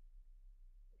say?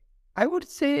 I would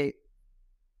say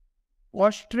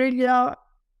Australia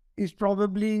is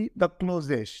probably the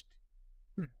closest.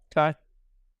 Okay.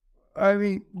 I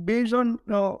mean, based on,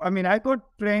 I got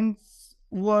friends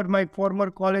who are my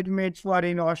former college mates who are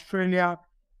in Australia.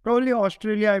 Probably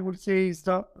Australia, I would say, is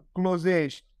the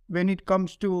closest when it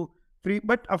comes to free.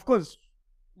 But of course,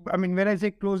 I mean, when I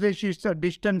say closest, it's a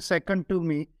distant second to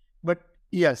me. But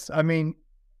yes, I mean,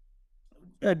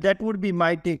 that would be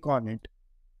my take on it.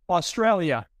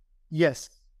 Australia. Yes.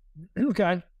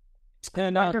 Okay.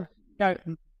 And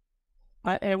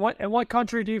what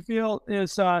country do you feel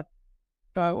is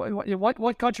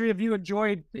what country have you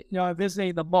enjoyed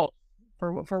visiting the most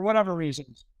for whatever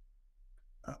reasons?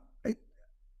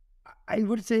 I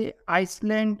would say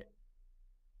Iceland.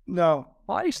 No,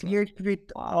 Iceland with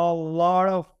a lot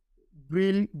of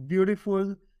real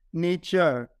beautiful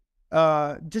nature,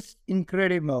 just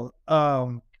incredible.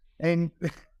 And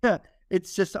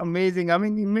it's just amazing. I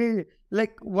mean,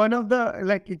 one of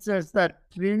the it's just that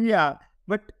trivia,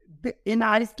 but in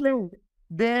Iceland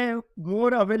they have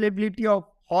more availability of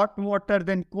hot water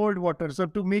than cold water. So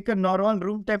to make a normal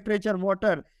room temperature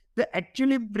water, they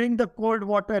actually bring the cold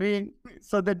water in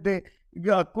so that they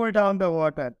cool down the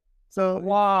water. So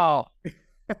wow. Is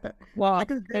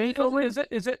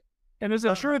it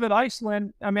true that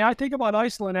Iceland? I mean, I think about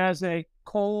Iceland as a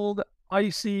cold,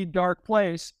 icy, dark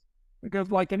place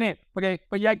because, like the name, okay,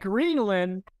 but yet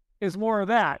Greenland is more of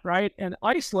that, right? And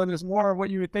Iceland is more of what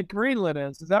you would think Greenland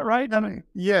is. Is that right?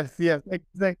 Yes,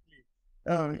 exactly.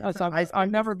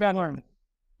 I've never been there.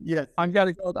 Yes, I'm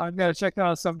gonna check that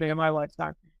out someday in my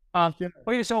lifetime.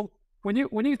 Okay, so when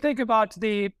you think about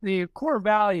the core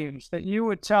values that you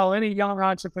would tell any young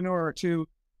entrepreneur to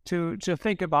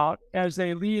think about as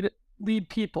they lead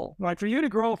people, right? For you to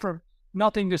grow from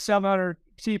nothing to 700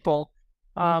 people,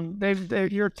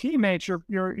 your teammates,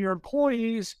 your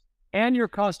employees, and your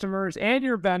customers and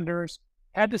your vendors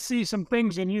had to see some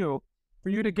things in you for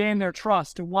you to gain their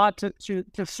trust to want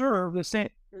to serve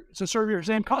your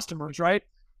same customers, right?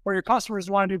 Or your customers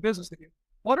want to do business with you.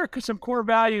 What are some core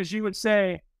values you would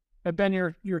say have been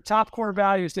your top core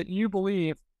values that you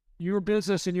believe your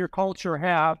business and your culture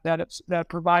have that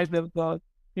provide the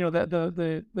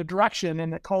direction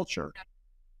and the culture?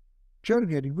 Sure,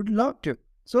 Gary, would love to.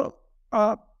 So,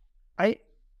 I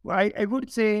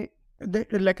would say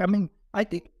that, I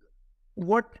think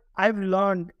what I've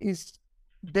learned is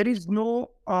there is no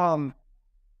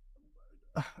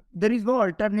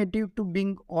alternative to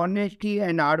being honesty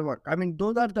and hard work. I mean,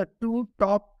 those are the two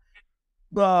top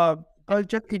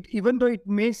culture, even though it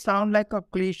may sound like a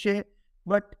cliche,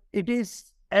 but it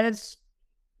is as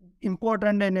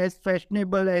important and as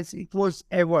fashionable as it was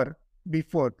ever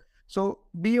before. So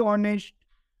be honest,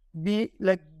 be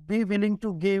willing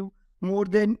to give more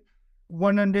than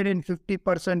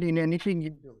 150% in anything you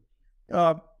do.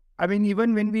 Uh, I mean,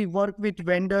 even when we work with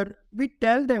vendor, we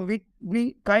tell them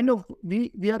we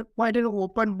are quite an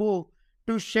open book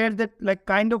to share that like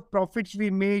kind of profits we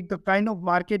make, the kind of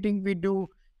marketing we do.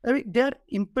 I mean, they are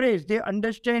impressed. They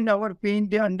understand our pain.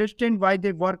 They understand why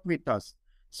they work with us.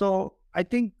 So I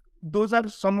think those are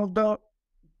some of the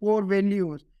core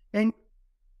values. And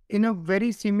in a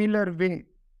very similar way,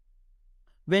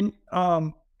 when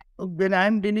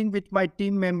I'm dealing with my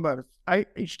team members, I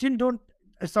still don't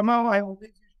somehow I always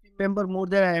use team member more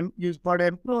than I am use for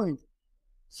employees.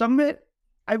 Somewhere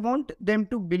I want them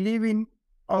to believe in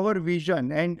our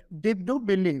vision, and they do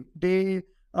believe. They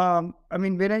I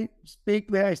mean, when I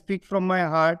speak from my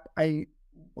heart, I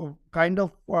kind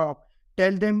of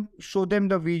tell them, show them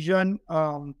the vision,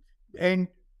 and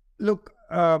look,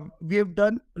 we have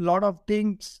done a lot of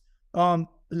things,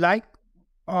 like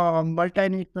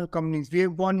multinational companies. We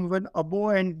have gone even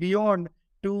above and beyond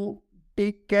to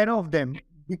take care of them,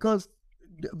 because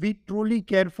we truly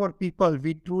care for people.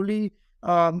 We truly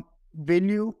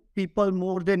value people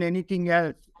more than anything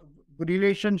else.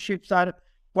 Relationships are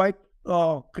quite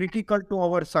critical to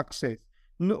our success.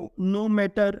 No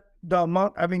matter the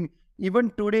amount. I mean,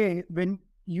 even today, when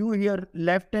you hear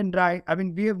left and right, I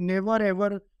mean, we have never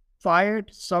ever fired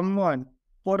someone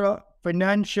for a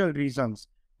financial reasons.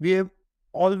 We have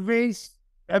always.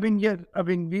 I mean, yeah. I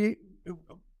mean, we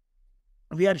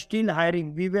are still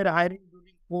hiring. We were hiring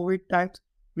during COVID times.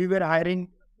 We were hiring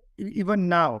even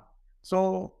now.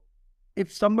 So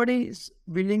if somebody is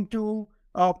willing to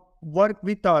work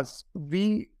with us,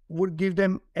 we would give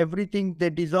them everything they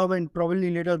deserve and probably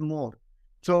a little more.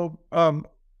 So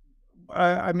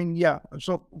I mean, yeah.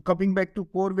 So coming back to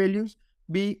core values,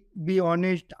 be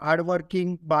honest,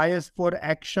 hardworking, bias for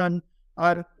action,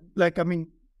 or like I mean,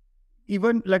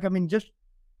 even like I mean, just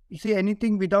you see,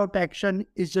 anything without action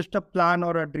is just a plan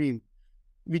or a dream,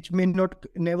 which may not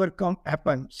never come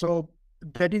happen. So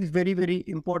that is very, very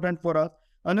important for us.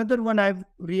 Another one I've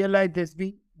realized as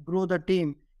we grow the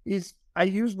team is I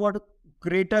use what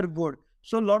greater good.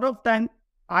 So a lot of time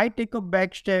I take a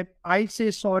back step. I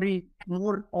say sorry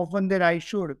more often than I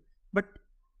should. But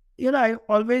I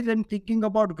always am thinking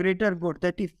about greater good.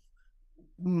 That if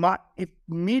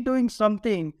me doing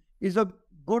something is a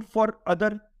good for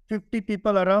other 50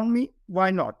 people around me,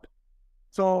 why not?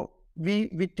 So we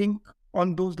think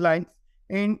on those lines.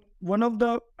 And one of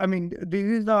the, I mean, this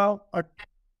is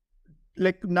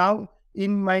like now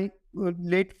in my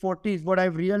late 40s, what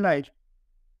I've realized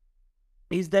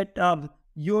is that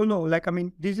like I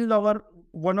mean, this is our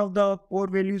one of the core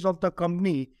values of the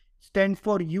company, stands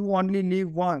for you only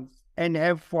live once and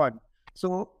have fun.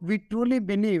 So we truly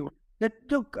believe that,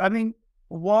 look, I mean,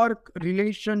 work,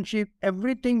 relationship,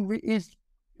 everything is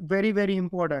very, very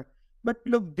important. But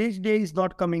look, this day is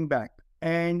not coming back.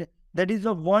 And that is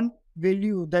the one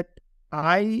value that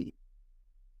I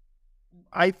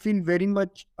feel very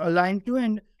much aligned to.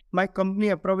 And my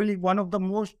company are probably one of the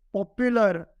most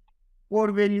popular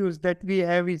core values that we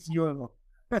have is YOLO.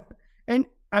 And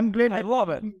I'm glad. I love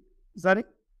it. Sorry?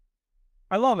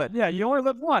 I love it. Yeah, you only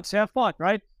live once. Have fun,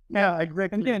 right? Yeah,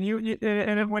 exactly. And again,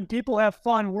 and when people have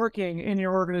fun working in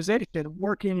your organization,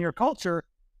 working in your culture,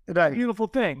 it's a beautiful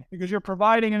thing, because you're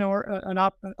providing an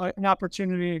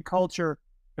opportunity and culture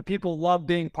that people love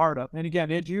being part of. And again,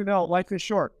 as you know, life is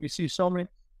short. You see so many.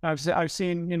 I've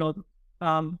seen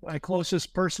my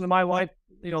closest person in my life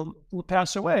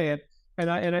pass away,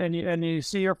 and you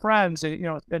see your friends,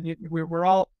 and we're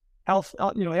all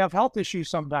have health issues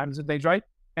sometimes and things, right?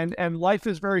 And life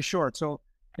is very short. So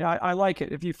yeah, I like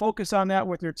it. If you focus on that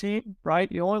with your team,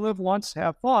 right? You only live once.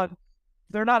 Have fun. If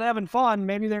they're not having fun,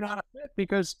 maybe they're not a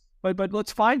fit, but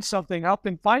let's find something. Help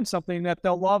them find something that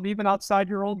they'll love even outside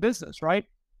your own business, right?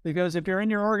 Because if you're in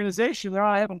your organization, they're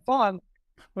not having fun,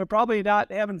 they're probably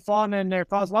not having fun, and they're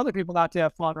causing other people not to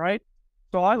have fun, right?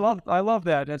 So I love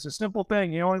that. It's a simple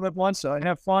thing. You only live once, so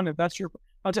have fun. If that's your,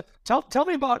 tell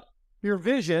me about your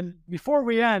vision before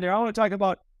we end here. I want to talk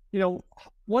about,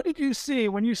 what did you see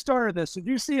when you started this? Did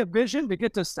you see a vision to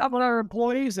get to 700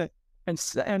 employees and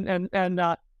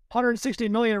 160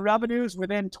 million in revenues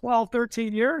within 12,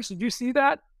 13 years? Did you see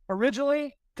that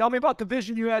originally? Tell me about the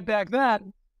vision you had back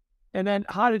then, and then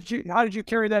how did you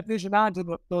carry that vision on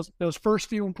to those first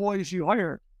few employees you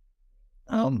hired?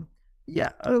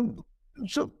 Yeah.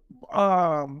 So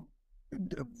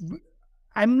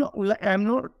I'm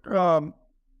not.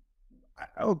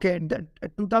 okay, that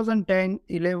 2010,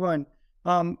 11,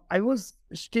 I was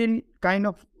still kind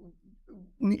of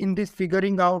in this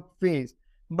figuring out phase,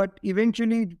 but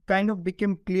eventually it kind of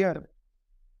became clear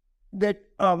that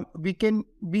we can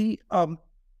be a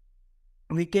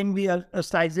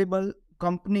sizable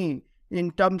company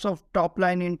in terms of top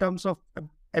line, in terms of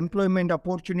employment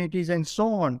opportunities, and so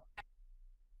on.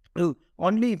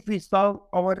 Only if we serve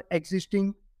our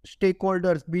existing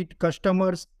stakeholders, be it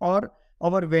customers or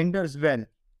our vendors, well.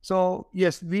 So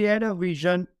yes, we had a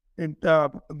vision.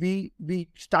 We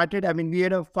started. I mean, we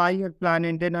had a 5-year plan,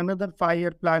 and then another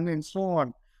 5-year plan, and so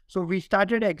on. So we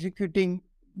started executing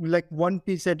like one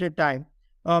piece at a time.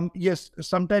 Yes,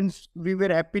 sometimes we were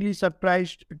happily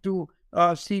surprised to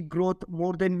see growth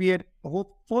more than we had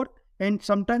hoped for, and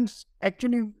sometimes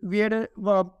actually we had a.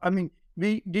 I mean,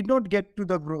 we did not get to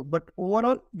the growth, but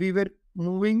overall we were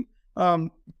moving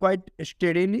quite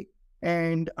steadily.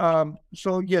 And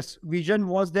so yes, vision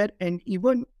was there, and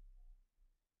even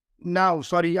now,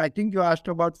 sorry, I think you asked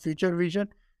about future vision.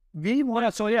 We Well,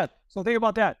 want. so think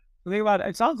about that. Think about it.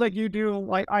 It sounds like you do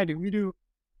like I do.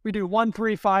 We do 1,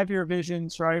 3, 5-year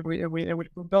visions, right? We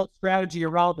built strategy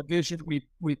around the vision. We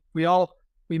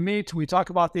meet, we talk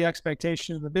about the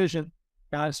expectation of the vision.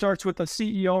 It starts with the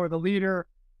CEO or the leader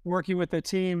working with the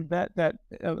team that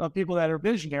of people that are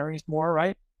visionaries more,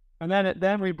 right? And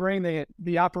then we bring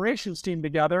the operations team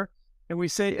together and we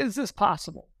say, is this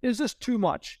possible? Is this too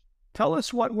much? Tell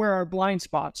us where our blind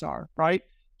spots are, right?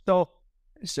 So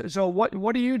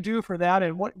what do you do for that?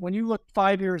 And when you look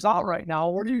 5 years out right now,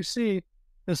 where do you see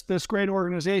this great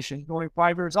organization going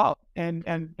 5 years out? And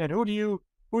who do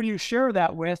you share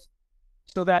that with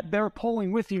so that they're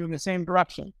pulling with you in the same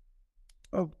direction?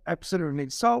 Oh, absolutely.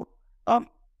 So,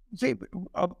 see,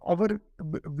 our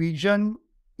vision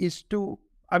is to,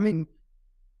 I mean,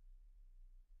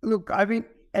 look, I mean,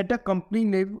 at a company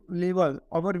level,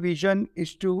 our vision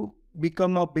is to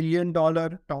become a $1 billion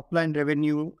top line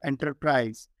revenue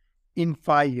enterprise in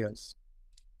 5 years.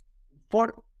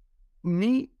 For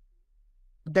me,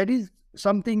 that is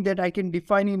something that I can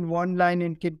define in one line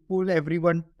and can pull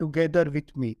everyone together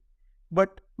with me.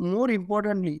 But more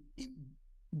importantly,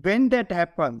 when that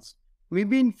happens,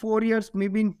 maybe in 4 years,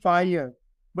 maybe in 5 years,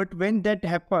 but when that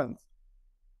happens,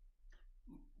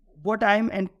 what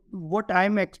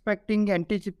I'm expecting,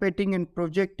 anticipating, and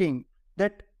projecting,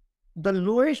 that the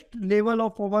lowest level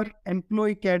of our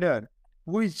employee cadre,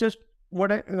 who is just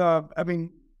I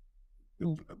mean,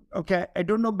 okay, I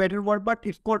don't know better word, but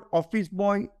it's called office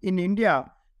boy in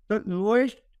India. The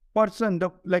lowest person, the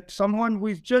like someone who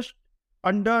is just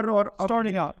under or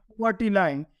Starting out. poverty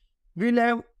line, will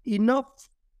have enough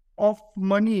of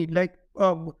money, like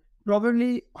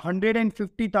probably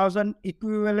 150,000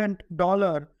 equivalent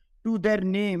dollar to their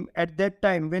name at that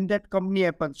time when that company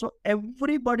happens. So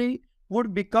everybody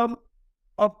would become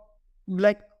a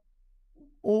like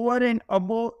over and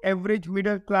above average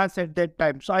middle class at that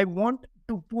time. So I want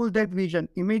to pull that vision.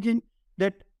 Imagine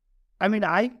that. I mean,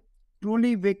 I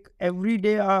truly wake every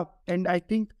day up and I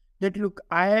think that look,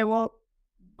 I have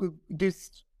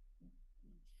this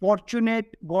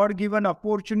fortunate God given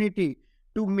opportunity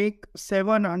to make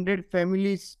 700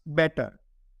 families better.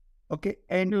 Okay.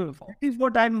 And Beautiful. that is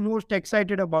what I'm most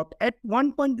excited about. At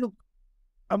one point, look,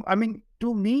 I mean,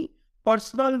 to me,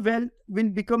 personal wealth will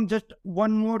become just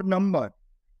one more number.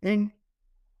 And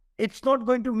it's not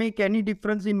going to make any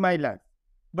difference in my life.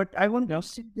 But I want to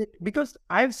see that because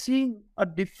I've seen a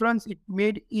difference it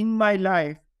made in my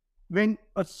life when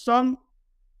someone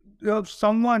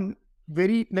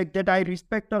very like that I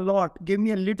respect a lot gave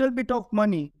me a little bit of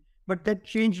money, but that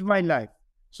changed my life.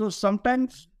 So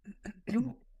sometimes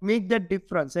you make that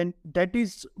difference, and that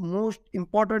is most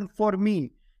important for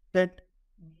me. That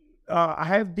I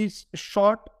have this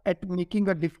shot at making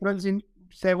a difference in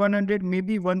 700,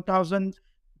 maybe 1,000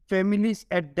 families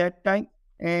at that time,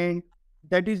 and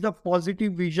that is the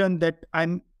positive vision that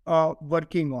I'm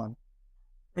working on.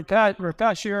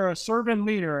 Rupesh, you're a servant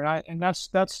leader, and that's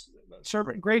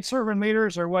great servant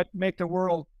leaders are what make the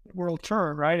world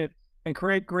turn, right? And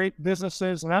create great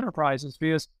businesses and enterprises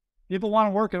because people want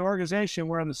to work in an organization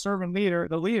where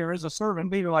the leader is a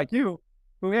servant leader like you,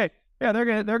 who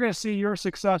they're gonna see your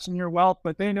success and your wealth,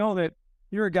 but they know that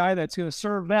you're a guy that's gonna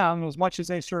serve them as much as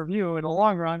they serve you. In the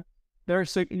long run,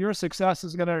 your success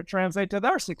is gonna translate to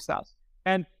their success.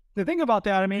 And the thing about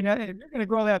that, I mean, if you're gonna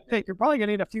grow that big, you're probably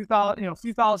gonna need a few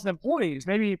thousand employees,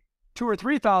 maybe 2,000 or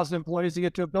 3,000 employees to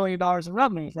get to $1 billion in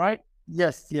revenues, right?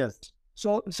 Yes.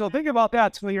 So think about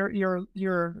that. So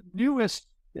your newest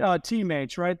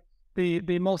teammates, right?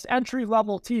 The most entry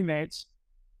level teammates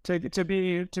to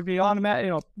be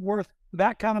automatic, worth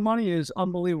that kind of money is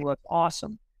unbelievable. It's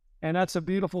awesome. And that's a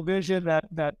beautiful vision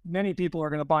that many people are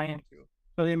going to buy into.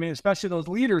 So, I mean, especially those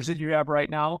leaders that you have right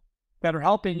now that are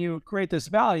helping you create this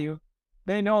value,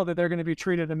 they know that they're going to be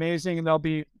treated amazing, and they'll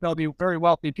be very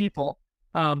wealthy people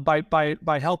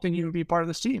by helping you be part of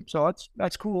this team. So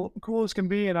that's cool as can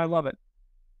be, and I love it.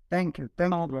 Thank you.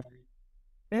 Thank you.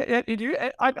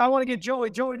 I want to get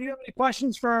Joey. Joey, do you have any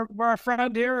questions for our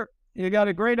friend here? You got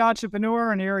a great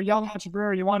entrepreneur, and you're a young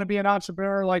entrepreneur. You want to be an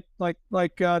entrepreneur like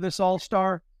this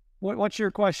all-star. What's your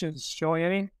questions, Joey?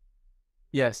 Any?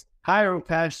 Yes. Hi,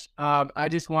 Rupesh. I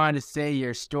just wanted to say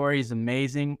your story is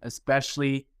amazing,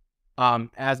 especially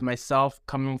as myself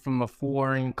coming from a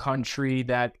foreign country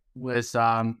that was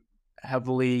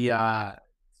heavily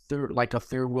like a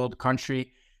third world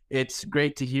country. It's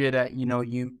great to hear that, you know,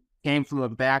 you came from a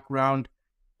background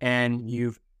and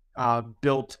you've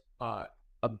built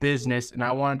a business. And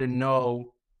I wanted to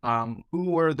know who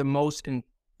were the most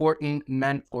important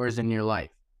mentors in your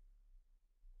life?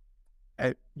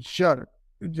 Sure,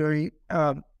 Joey.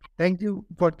 Thank you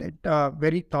for that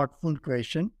very thoughtful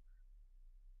question.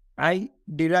 I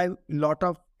derive a lot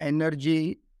of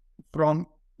energy from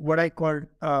what I call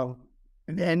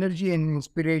the energy and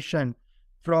inspiration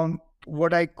from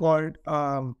what I called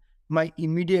my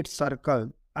immediate circle.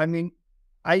 I mean,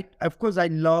 of course, I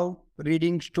love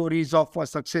reading stories of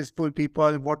successful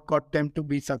people, what got them to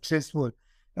be successful.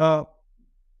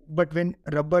 But when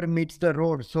rubber meets the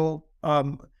road, so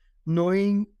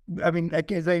knowing, I mean,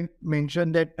 like as I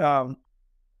mentioned that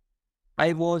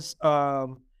I was,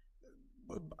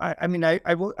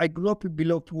 I grew up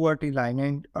below poverty line,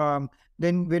 and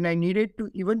then when I needed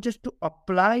to even just to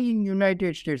apply in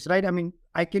United States, right? I mean,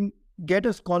 I can get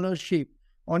a scholarship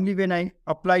only when I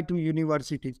apply to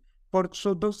universities. For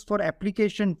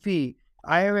application fee,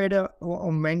 I have had a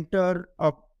mentor,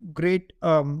 a great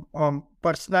a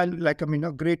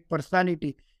great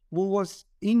personality who was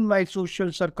in my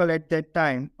social circle at that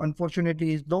time.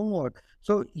 Unfortunately, is no more.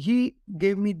 So he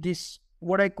gave me this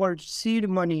what I call seed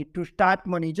money to start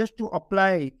money just to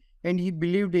apply, and he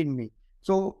believed in me.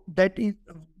 So that is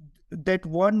that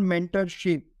one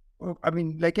mentorship.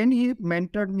 And he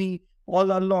mentored me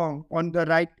all along on the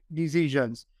right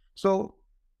decisions. So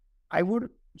I would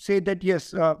say that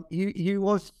yes, he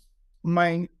was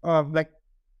my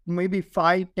maybe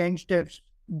 5-10 steps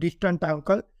distant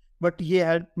uncle, but he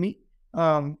helped me.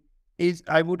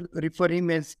 I would refer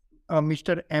him as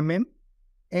Mr. MM.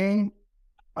 And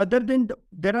other than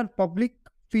there are public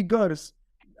figures.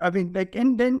 And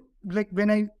then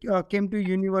when I came to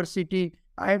university,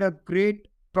 I had a great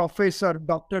professor,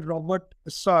 Dr. Robert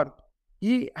Sir.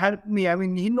 He helped me. I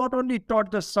mean, he not only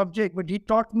taught the subject, but he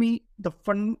taught me the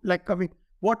fun,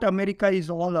 what America is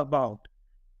all about.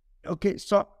 Okay,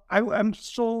 so I'm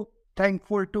so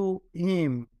thankful to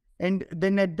him. And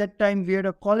then at that time, we had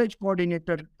a college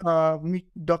coordinator,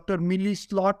 Dr. Millie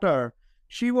Slaughter.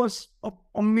 She was an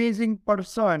amazing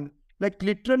person. Like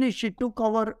literally, she took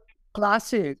our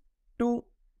classes to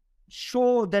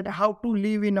show that how to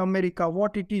live in America,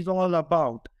 what it is all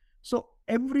about. So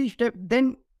every step,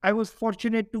 then I was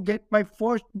fortunate to get my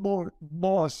first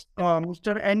boss,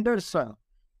 Mr. Anderson.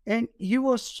 And he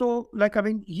was so,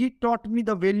 he taught me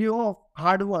the value of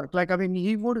hard work.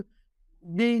 He would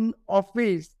be in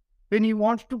office when he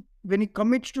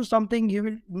commits to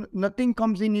something, nothing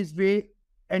comes in his way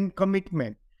and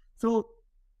commitment. So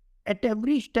at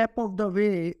every step of the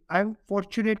way, I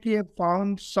fortunately have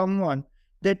found someone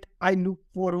that I look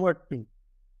forward to.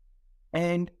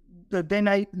 And then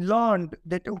I learned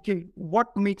that, okay,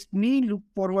 what makes me look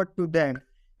forward to them?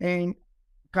 And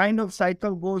kind of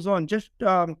cycle goes on. Just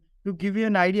to give you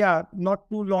an idea, not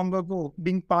too long ago,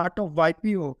 being part of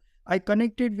YPO, I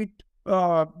connected with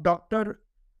Dr.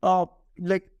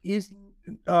 He's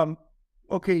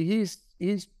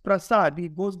Prasad. He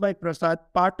goes by Prasad,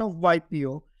 part of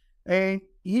YPO. And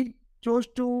he chose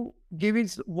to give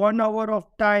his 1 hour of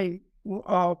time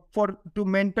to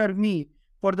mentor me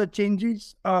for the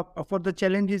changes, for the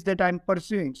challenges that I'm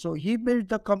pursuing. So he built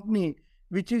the company,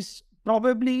 which is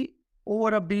probably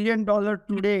over $1 billion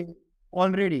today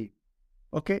already.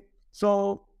 Okay.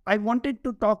 So I wanted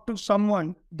to talk to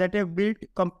someone that have built a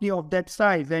company of that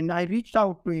size, and I reached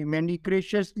out to him and he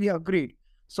graciously agreed.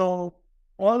 So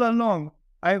all along,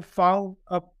 I found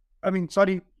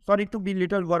sorry to be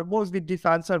little verbose with this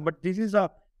answer, but this is a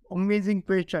amazing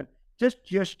question.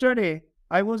 Just yesterday,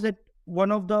 I was at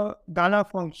one of the gala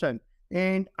function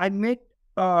and I met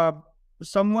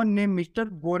someone named Mr.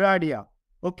 Goradia.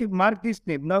 Okay, mark this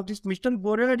name. Now, this Mr.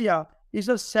 Goradia is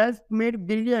a self-made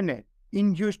billionaire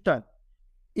in Houston.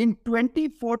 In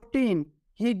 2014,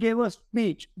 he gave a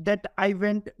speech that I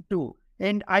went to,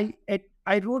 and I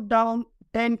wrote down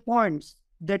 10 points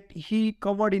that he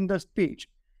covered in the speech.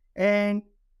 And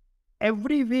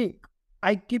every week,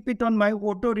 I keep it on my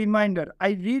auto reminder.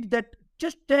 I read that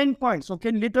just 10 points,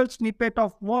 okay, little snippet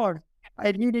of words. I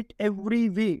read it every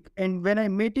week. And when I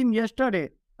met him yesterday,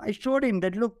 I showed him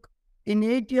that, look, in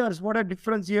 8 years, what a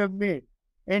difference you have made.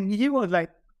 And he was like,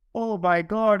 oh my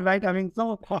God, right? I mean,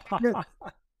 so yes,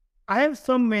 I have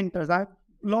some mentors. I have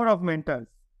a lot of mentors.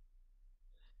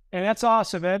 And that's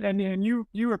awesome, Ed. And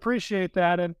you appreciate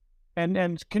that,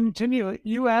 and continue,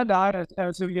 you and I,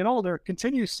 as we get older,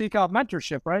 continue to seek out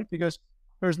mentorship, right? Because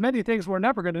there's many things we're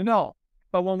never going to know,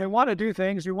 but when we want to do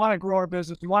things, we want to grow our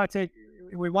business, we want to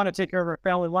take care of our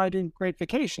family, we want to do great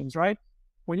vacations, right?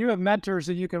 When you have mentors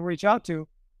that you can reach out to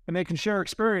and they can share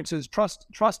experiences,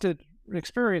 trusted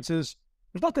experiences,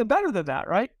 there's nothing better than that,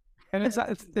 right? And it's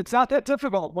not that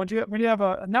difficult. When you have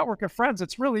a network of friends,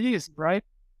 it's really easy, right?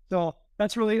 So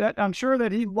that's really that. I'm sure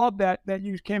that he loved that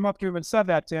you came up to him and said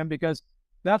that to him, because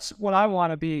that's what I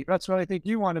want to be. That's what I think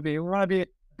you want to be. We want to be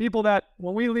people that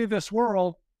when we leave this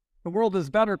world, the world is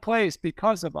a better place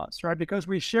because of us, right? Because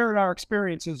we shared our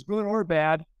experiences, good or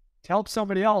bad, to help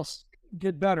somebody else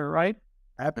get better, right?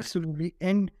 Absolutely.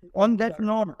 And on that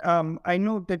note, I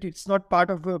know that it's not part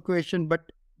of your question,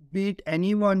 but be it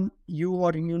anyone, you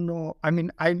or I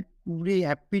mean, I'm really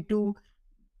happy to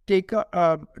take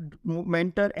a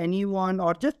mentor anyone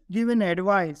or just give an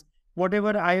advice,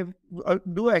 whatever I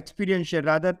do experience share,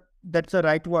 rather that's the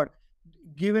right word,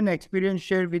 give an experience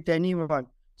share with anyone.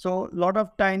 So a lot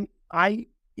of time I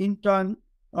in turn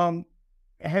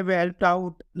have helped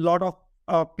out a lot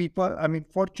of people. I mean,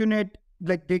 fortunate,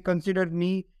 like they consider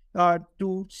me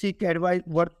to seek advice,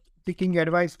 worth seeking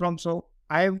advice from. So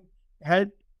I have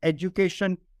helped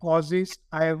education causes.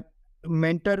 I have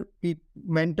mentor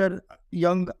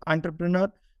young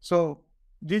entrepreneur. So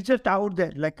this just out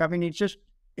there. Like, I mean,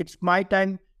 it's my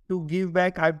time to give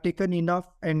back. I've taken enough,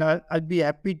 and I'll be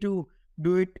happy to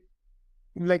do it.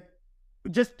 Like,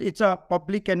 just it's a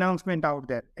public announcement out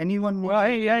there. Anyone? Well,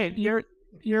 hey,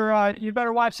 you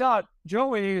better watch out.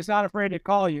 Joey is not afraid to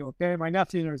call you. Okay, my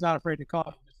nephew is not afraid to call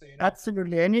you. So you know.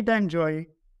 Absolutely, anytime, Joey.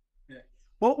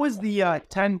 What was the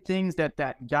 10 things that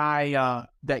guy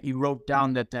that you wrote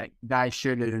down that guy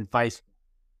shared advice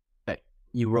that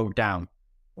you wrote down?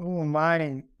 Oh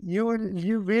my, you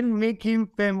will make him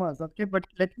famous, okay? But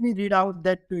let me read out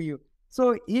that to you.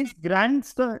 So his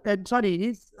grandson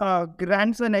actually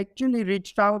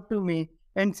reached out to me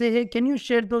and say, hey, can you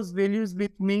share those values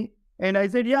with me? And I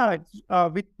said, yeah,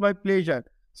 with my pleasure.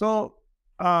 So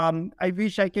I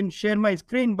wish I can share my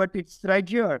screen, but it's right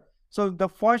here. So the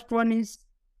first one is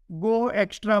go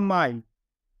extra mile.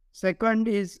 Second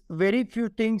is very few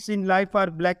things in life are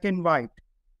black and white.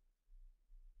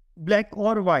 Black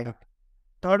or white.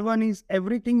 Third one is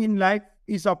everything in life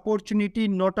is opportunity,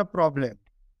 not a problem.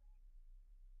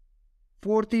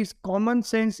 Fourth is common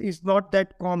sense is not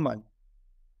that common.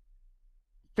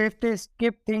 Fifth is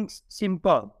keep things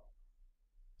simple.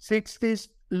 Sixth is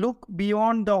look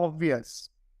beyond the obvious.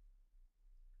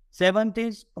 Seventh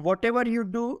is whatever you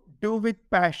do, do with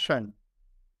passion.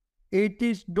 Eighth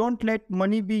is don't let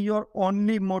money be your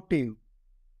only motive.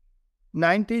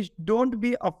 Ninth is don't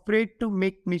be afraid to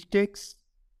make mistakes.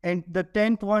 And the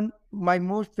 10th one, my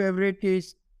most favorite,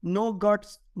 is no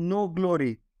guts, no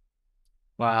glory.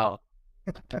 Wow.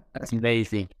 That's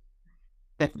amazing.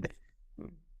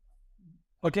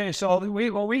 Okay, so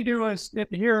what we do is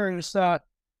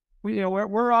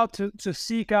we're out to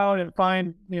seek out and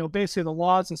find basically the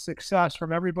laws of success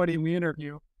from everybody we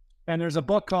interview. And there's a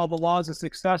book called The Laws of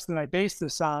Success that I based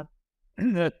this on,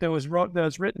 that was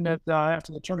written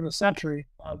after the turn of the century,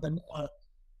 the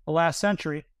last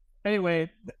century.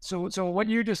 Anyway, so what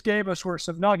you just gave us were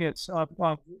some nuggets of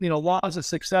laws of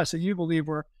success that you believe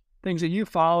were things that you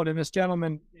followed, and this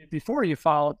gentleman before you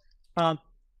followed.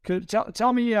 Could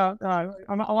tell me? I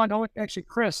want to actually,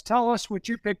 Chris, tell us what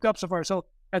you picked up so far. So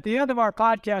at the end of our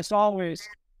podcast, always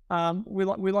we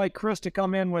like Chris to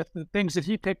come in with the things that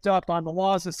he picked up on the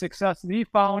laws of success that he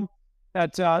found,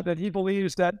 that he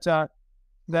believes that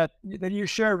you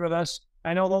shared with us.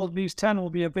 I know these 10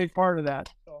 will be a big part of that.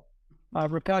 So,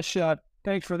 Rupesh,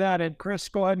 thanks for that. And Chris,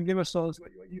 go ahead and give us those what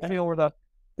you feel were the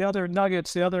other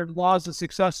nuggets, the other laws of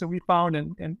success that we found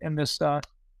in this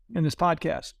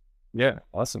podcast. Yeah,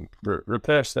 awesome.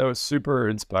 Rupesh, that was super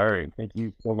inspiring. Thank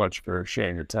you so much for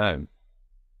sharing your time.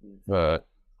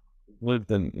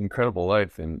 Lived an incredible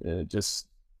life, and it just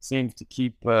seems to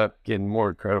keep getting more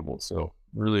incredible. So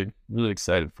really, really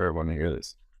excited for everyone to hear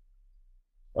this.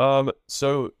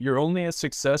 So you're only as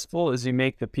successful as you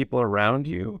make the people around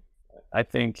you. I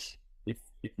think if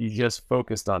you just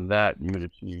focused on that, you would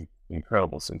achieve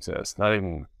incredible success, not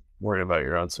even worried about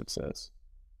your own success.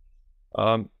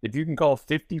 If you can call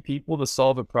 50 people to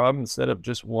solve a problem instead of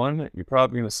just one, you're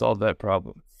probably going to solve that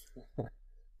problem.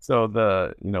 So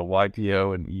the,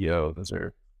 YPO and EO, those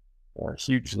are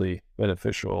hugely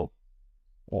beneficial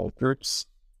groups.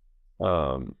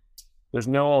 There's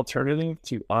no alternative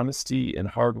to honesty and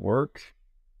hard work.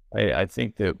 I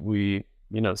think that we,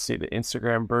 see the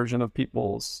Instagram version of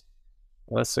people's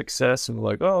success and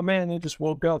like, oh man, they just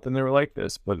woke up and they were like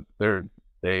this, but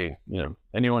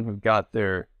anyone who got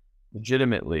there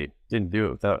legitimately didn't do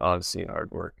it without honesty and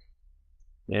hard work.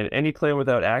 And any plan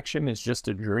without action is just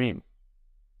a dream.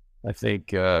 I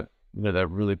think, that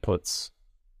really puts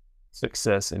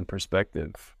success in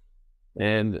perspective.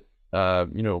 And,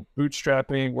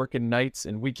 bootstrapping, working nights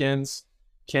and weekends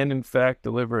can in fact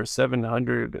deliver a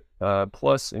 700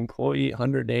 plus employee,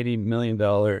 $180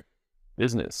 million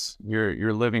business.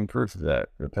 You're living proof of that,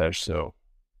 Rupesh. So,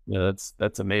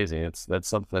 that's amazing. That's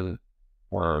something,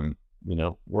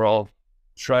 we're all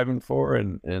striving for,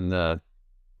 and that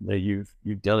you've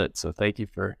done it. So thank you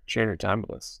for sharing your time with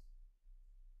us.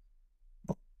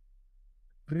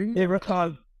 Hey,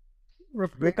 Rupesh,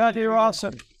 you're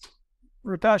awesome.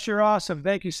 Rupesh, you're awesome.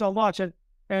 Thank you so much. And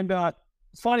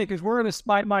it's funny because we're in this,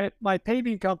 my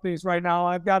paving companies right now.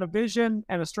 I've got a vision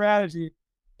and a strategy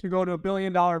to go to $1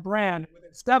 billion brand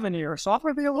within 7 years. So I'm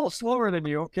going to be a little slower than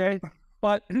you, okay?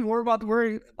 But my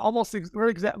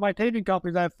paving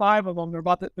companies, I have 5 of them. They're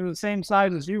the same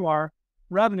size as you are,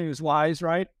 revenues wise,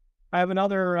 right? I have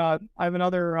another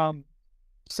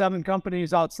 7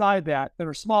 companies outside that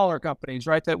are smaller companies,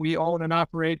 right? That we own and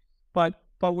operate. But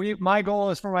my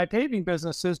goal is for my paving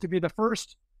businesses to be the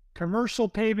first commercial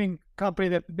paving company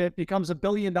that becomes $1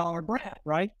 billion brand,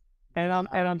 right? And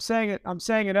I'm saying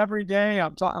it every day.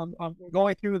 I'm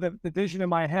going through the vision in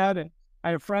my head, and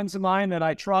I have friends of mine that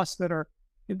I trust that are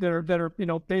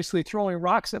basically throwing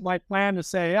rocks at my plan to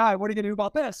say, what are you gonna do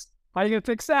about this? How are you gonna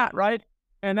fix that, right?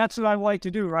 And that's what I like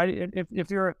to do, right? If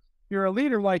you're a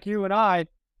leader like you and I,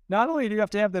 not only do you have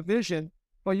to have the vision,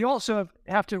 but you also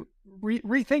have to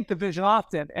rethink the vision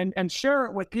often and share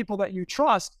it with people that you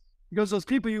trust, because those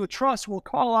people you trust will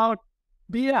call out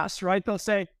BS, right? They'll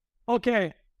say,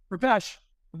 okay, Rupesh,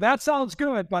 that sounds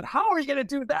good, but how are you going to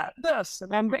do this?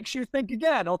 And then makes you think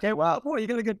again, okay, well, boy, you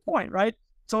got a good point, right?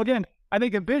 So again, I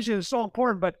think a vision is so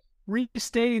important, but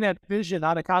restating that vision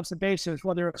on a constant basis,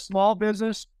 whether you're a small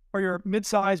business or you're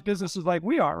mid-sized businesses like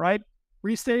we are, right?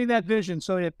 Restating that vision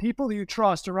so that people that you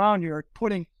trust around you are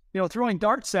throwing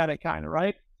darts at it, kind of,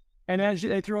 right? And as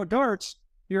they throw darts,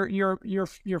 you're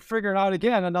figuring out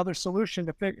again another solution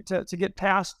to get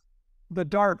past the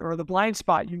dart or the blind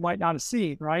spot you might not have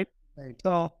seen, right?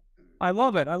 So I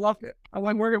love it.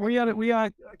 We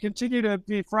continue to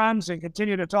be friends and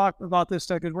continue to talk about this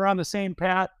stuff because we're on the same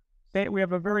path. We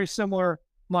have a very similar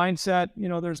mindset.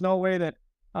 There's no way that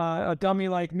a dummy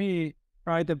like me,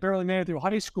 right, that barely made it through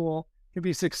high school, can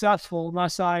be successful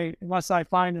unless I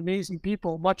find amazing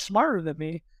people much smarter than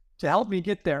me to help me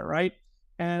get there, right?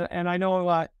 And I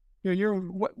know you're a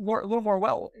little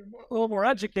more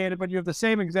educated, but you have the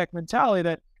same exact mentality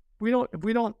that if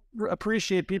we don't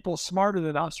appreciate people smarter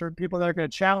than us or people that are going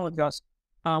to challenge us,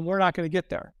 we're not going to get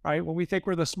there, right? When we think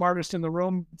we're the smartest in the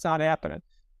room, it's not happening.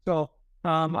 So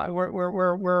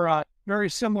we're very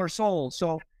similar souls.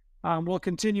 So we'll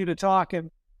continue to talk, and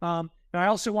I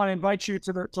also want to invite you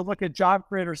to look at Job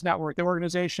Creators Network, the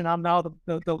organization I'm now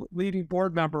the leading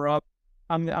board member of.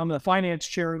 I'm the finance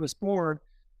chair of this board,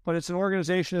 but it's an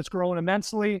organization that's grown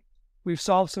immensely. We've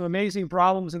solved some amazing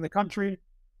problems in the country.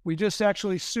 We just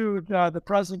actually sued the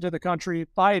president of the country,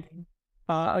 Biden,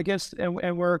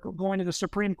 and we're going to the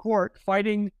Supreme Court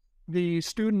fighting the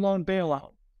student loan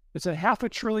bailout. It's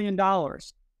 $500 billion.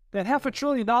 That $500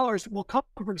 billion will come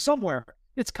from somewhere.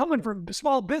 It's coming from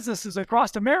small businesses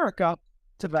across America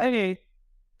to pay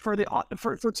for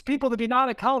people to be not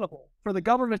accountable, for the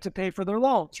government to pay for their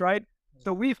loans, right?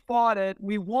 So we fought it,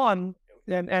 we won,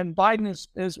 and Biden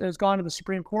has gone to the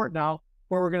Supreme Court now,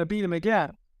 where we're going to beat him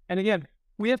again. And again,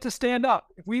 we have to stand up.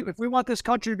 If we want this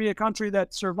country to be a country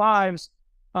that survives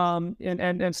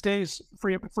and stays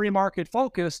free market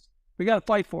focused, we got to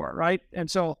fight for it, right? And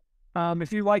so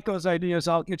if you like those ideas,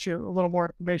 I'll get you a little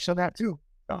more information on that too.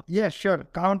 Yeah, sure.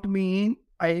 Count me in.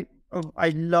 I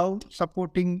love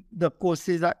supporting the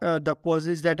causes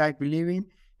that I believe in,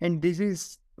 and this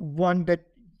is one that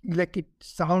it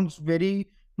sounds very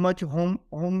much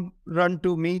home run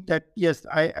to me. That yes,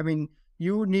 I mean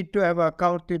you need to have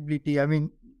accountability. I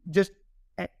mean just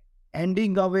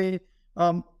handing away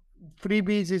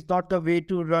freebies is not the way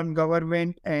to run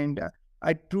government, and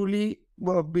I truly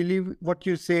believe what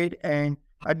you said, and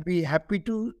I'd be happy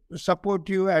to support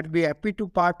you. I'd be happy to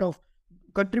part of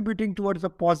contributing towards the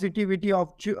positivity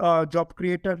of job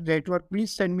creator network,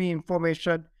 please send me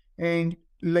information, and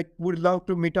like would love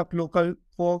to meet up local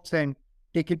folks and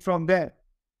take it from there.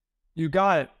 You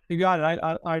got it. You got it.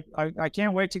 I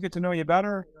can't wait to get to know you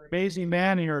better. You're an amazing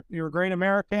man, and you're a great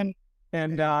American.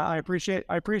 And I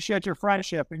appreciate your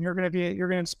friendship, and you're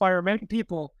gonna inspire many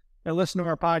people that listen to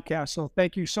our podcast. So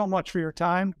thank you so much for your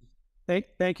time.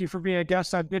 Thank you for being a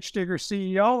guest on Ditch Digger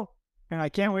CEO, and I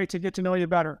can't wait to get to know you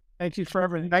better. Thank you for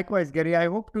everything. Likewise, Gary. I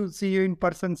hope to see you in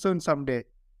person soon someday.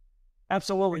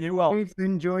 Absolutely, you will. Please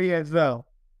enjoy as well.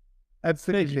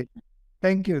 Absolutely.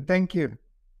 Thank you. Thank you.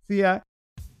 See ya.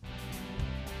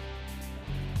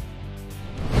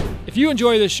 If you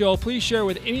enjoy this show, please share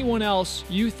with anyone else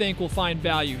you think will find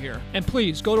value here. And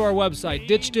please go to our website,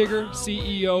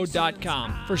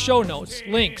 ditchdiggerceo.com, for show notes,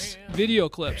 links, video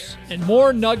clips, and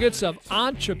more nuggets of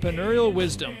entrepreneurial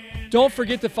wisdom. Don't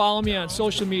forget to follow me on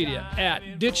social media at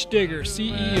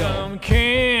ditchdiggerceo.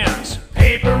 Cans,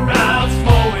 paper routes,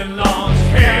 mowing lawns,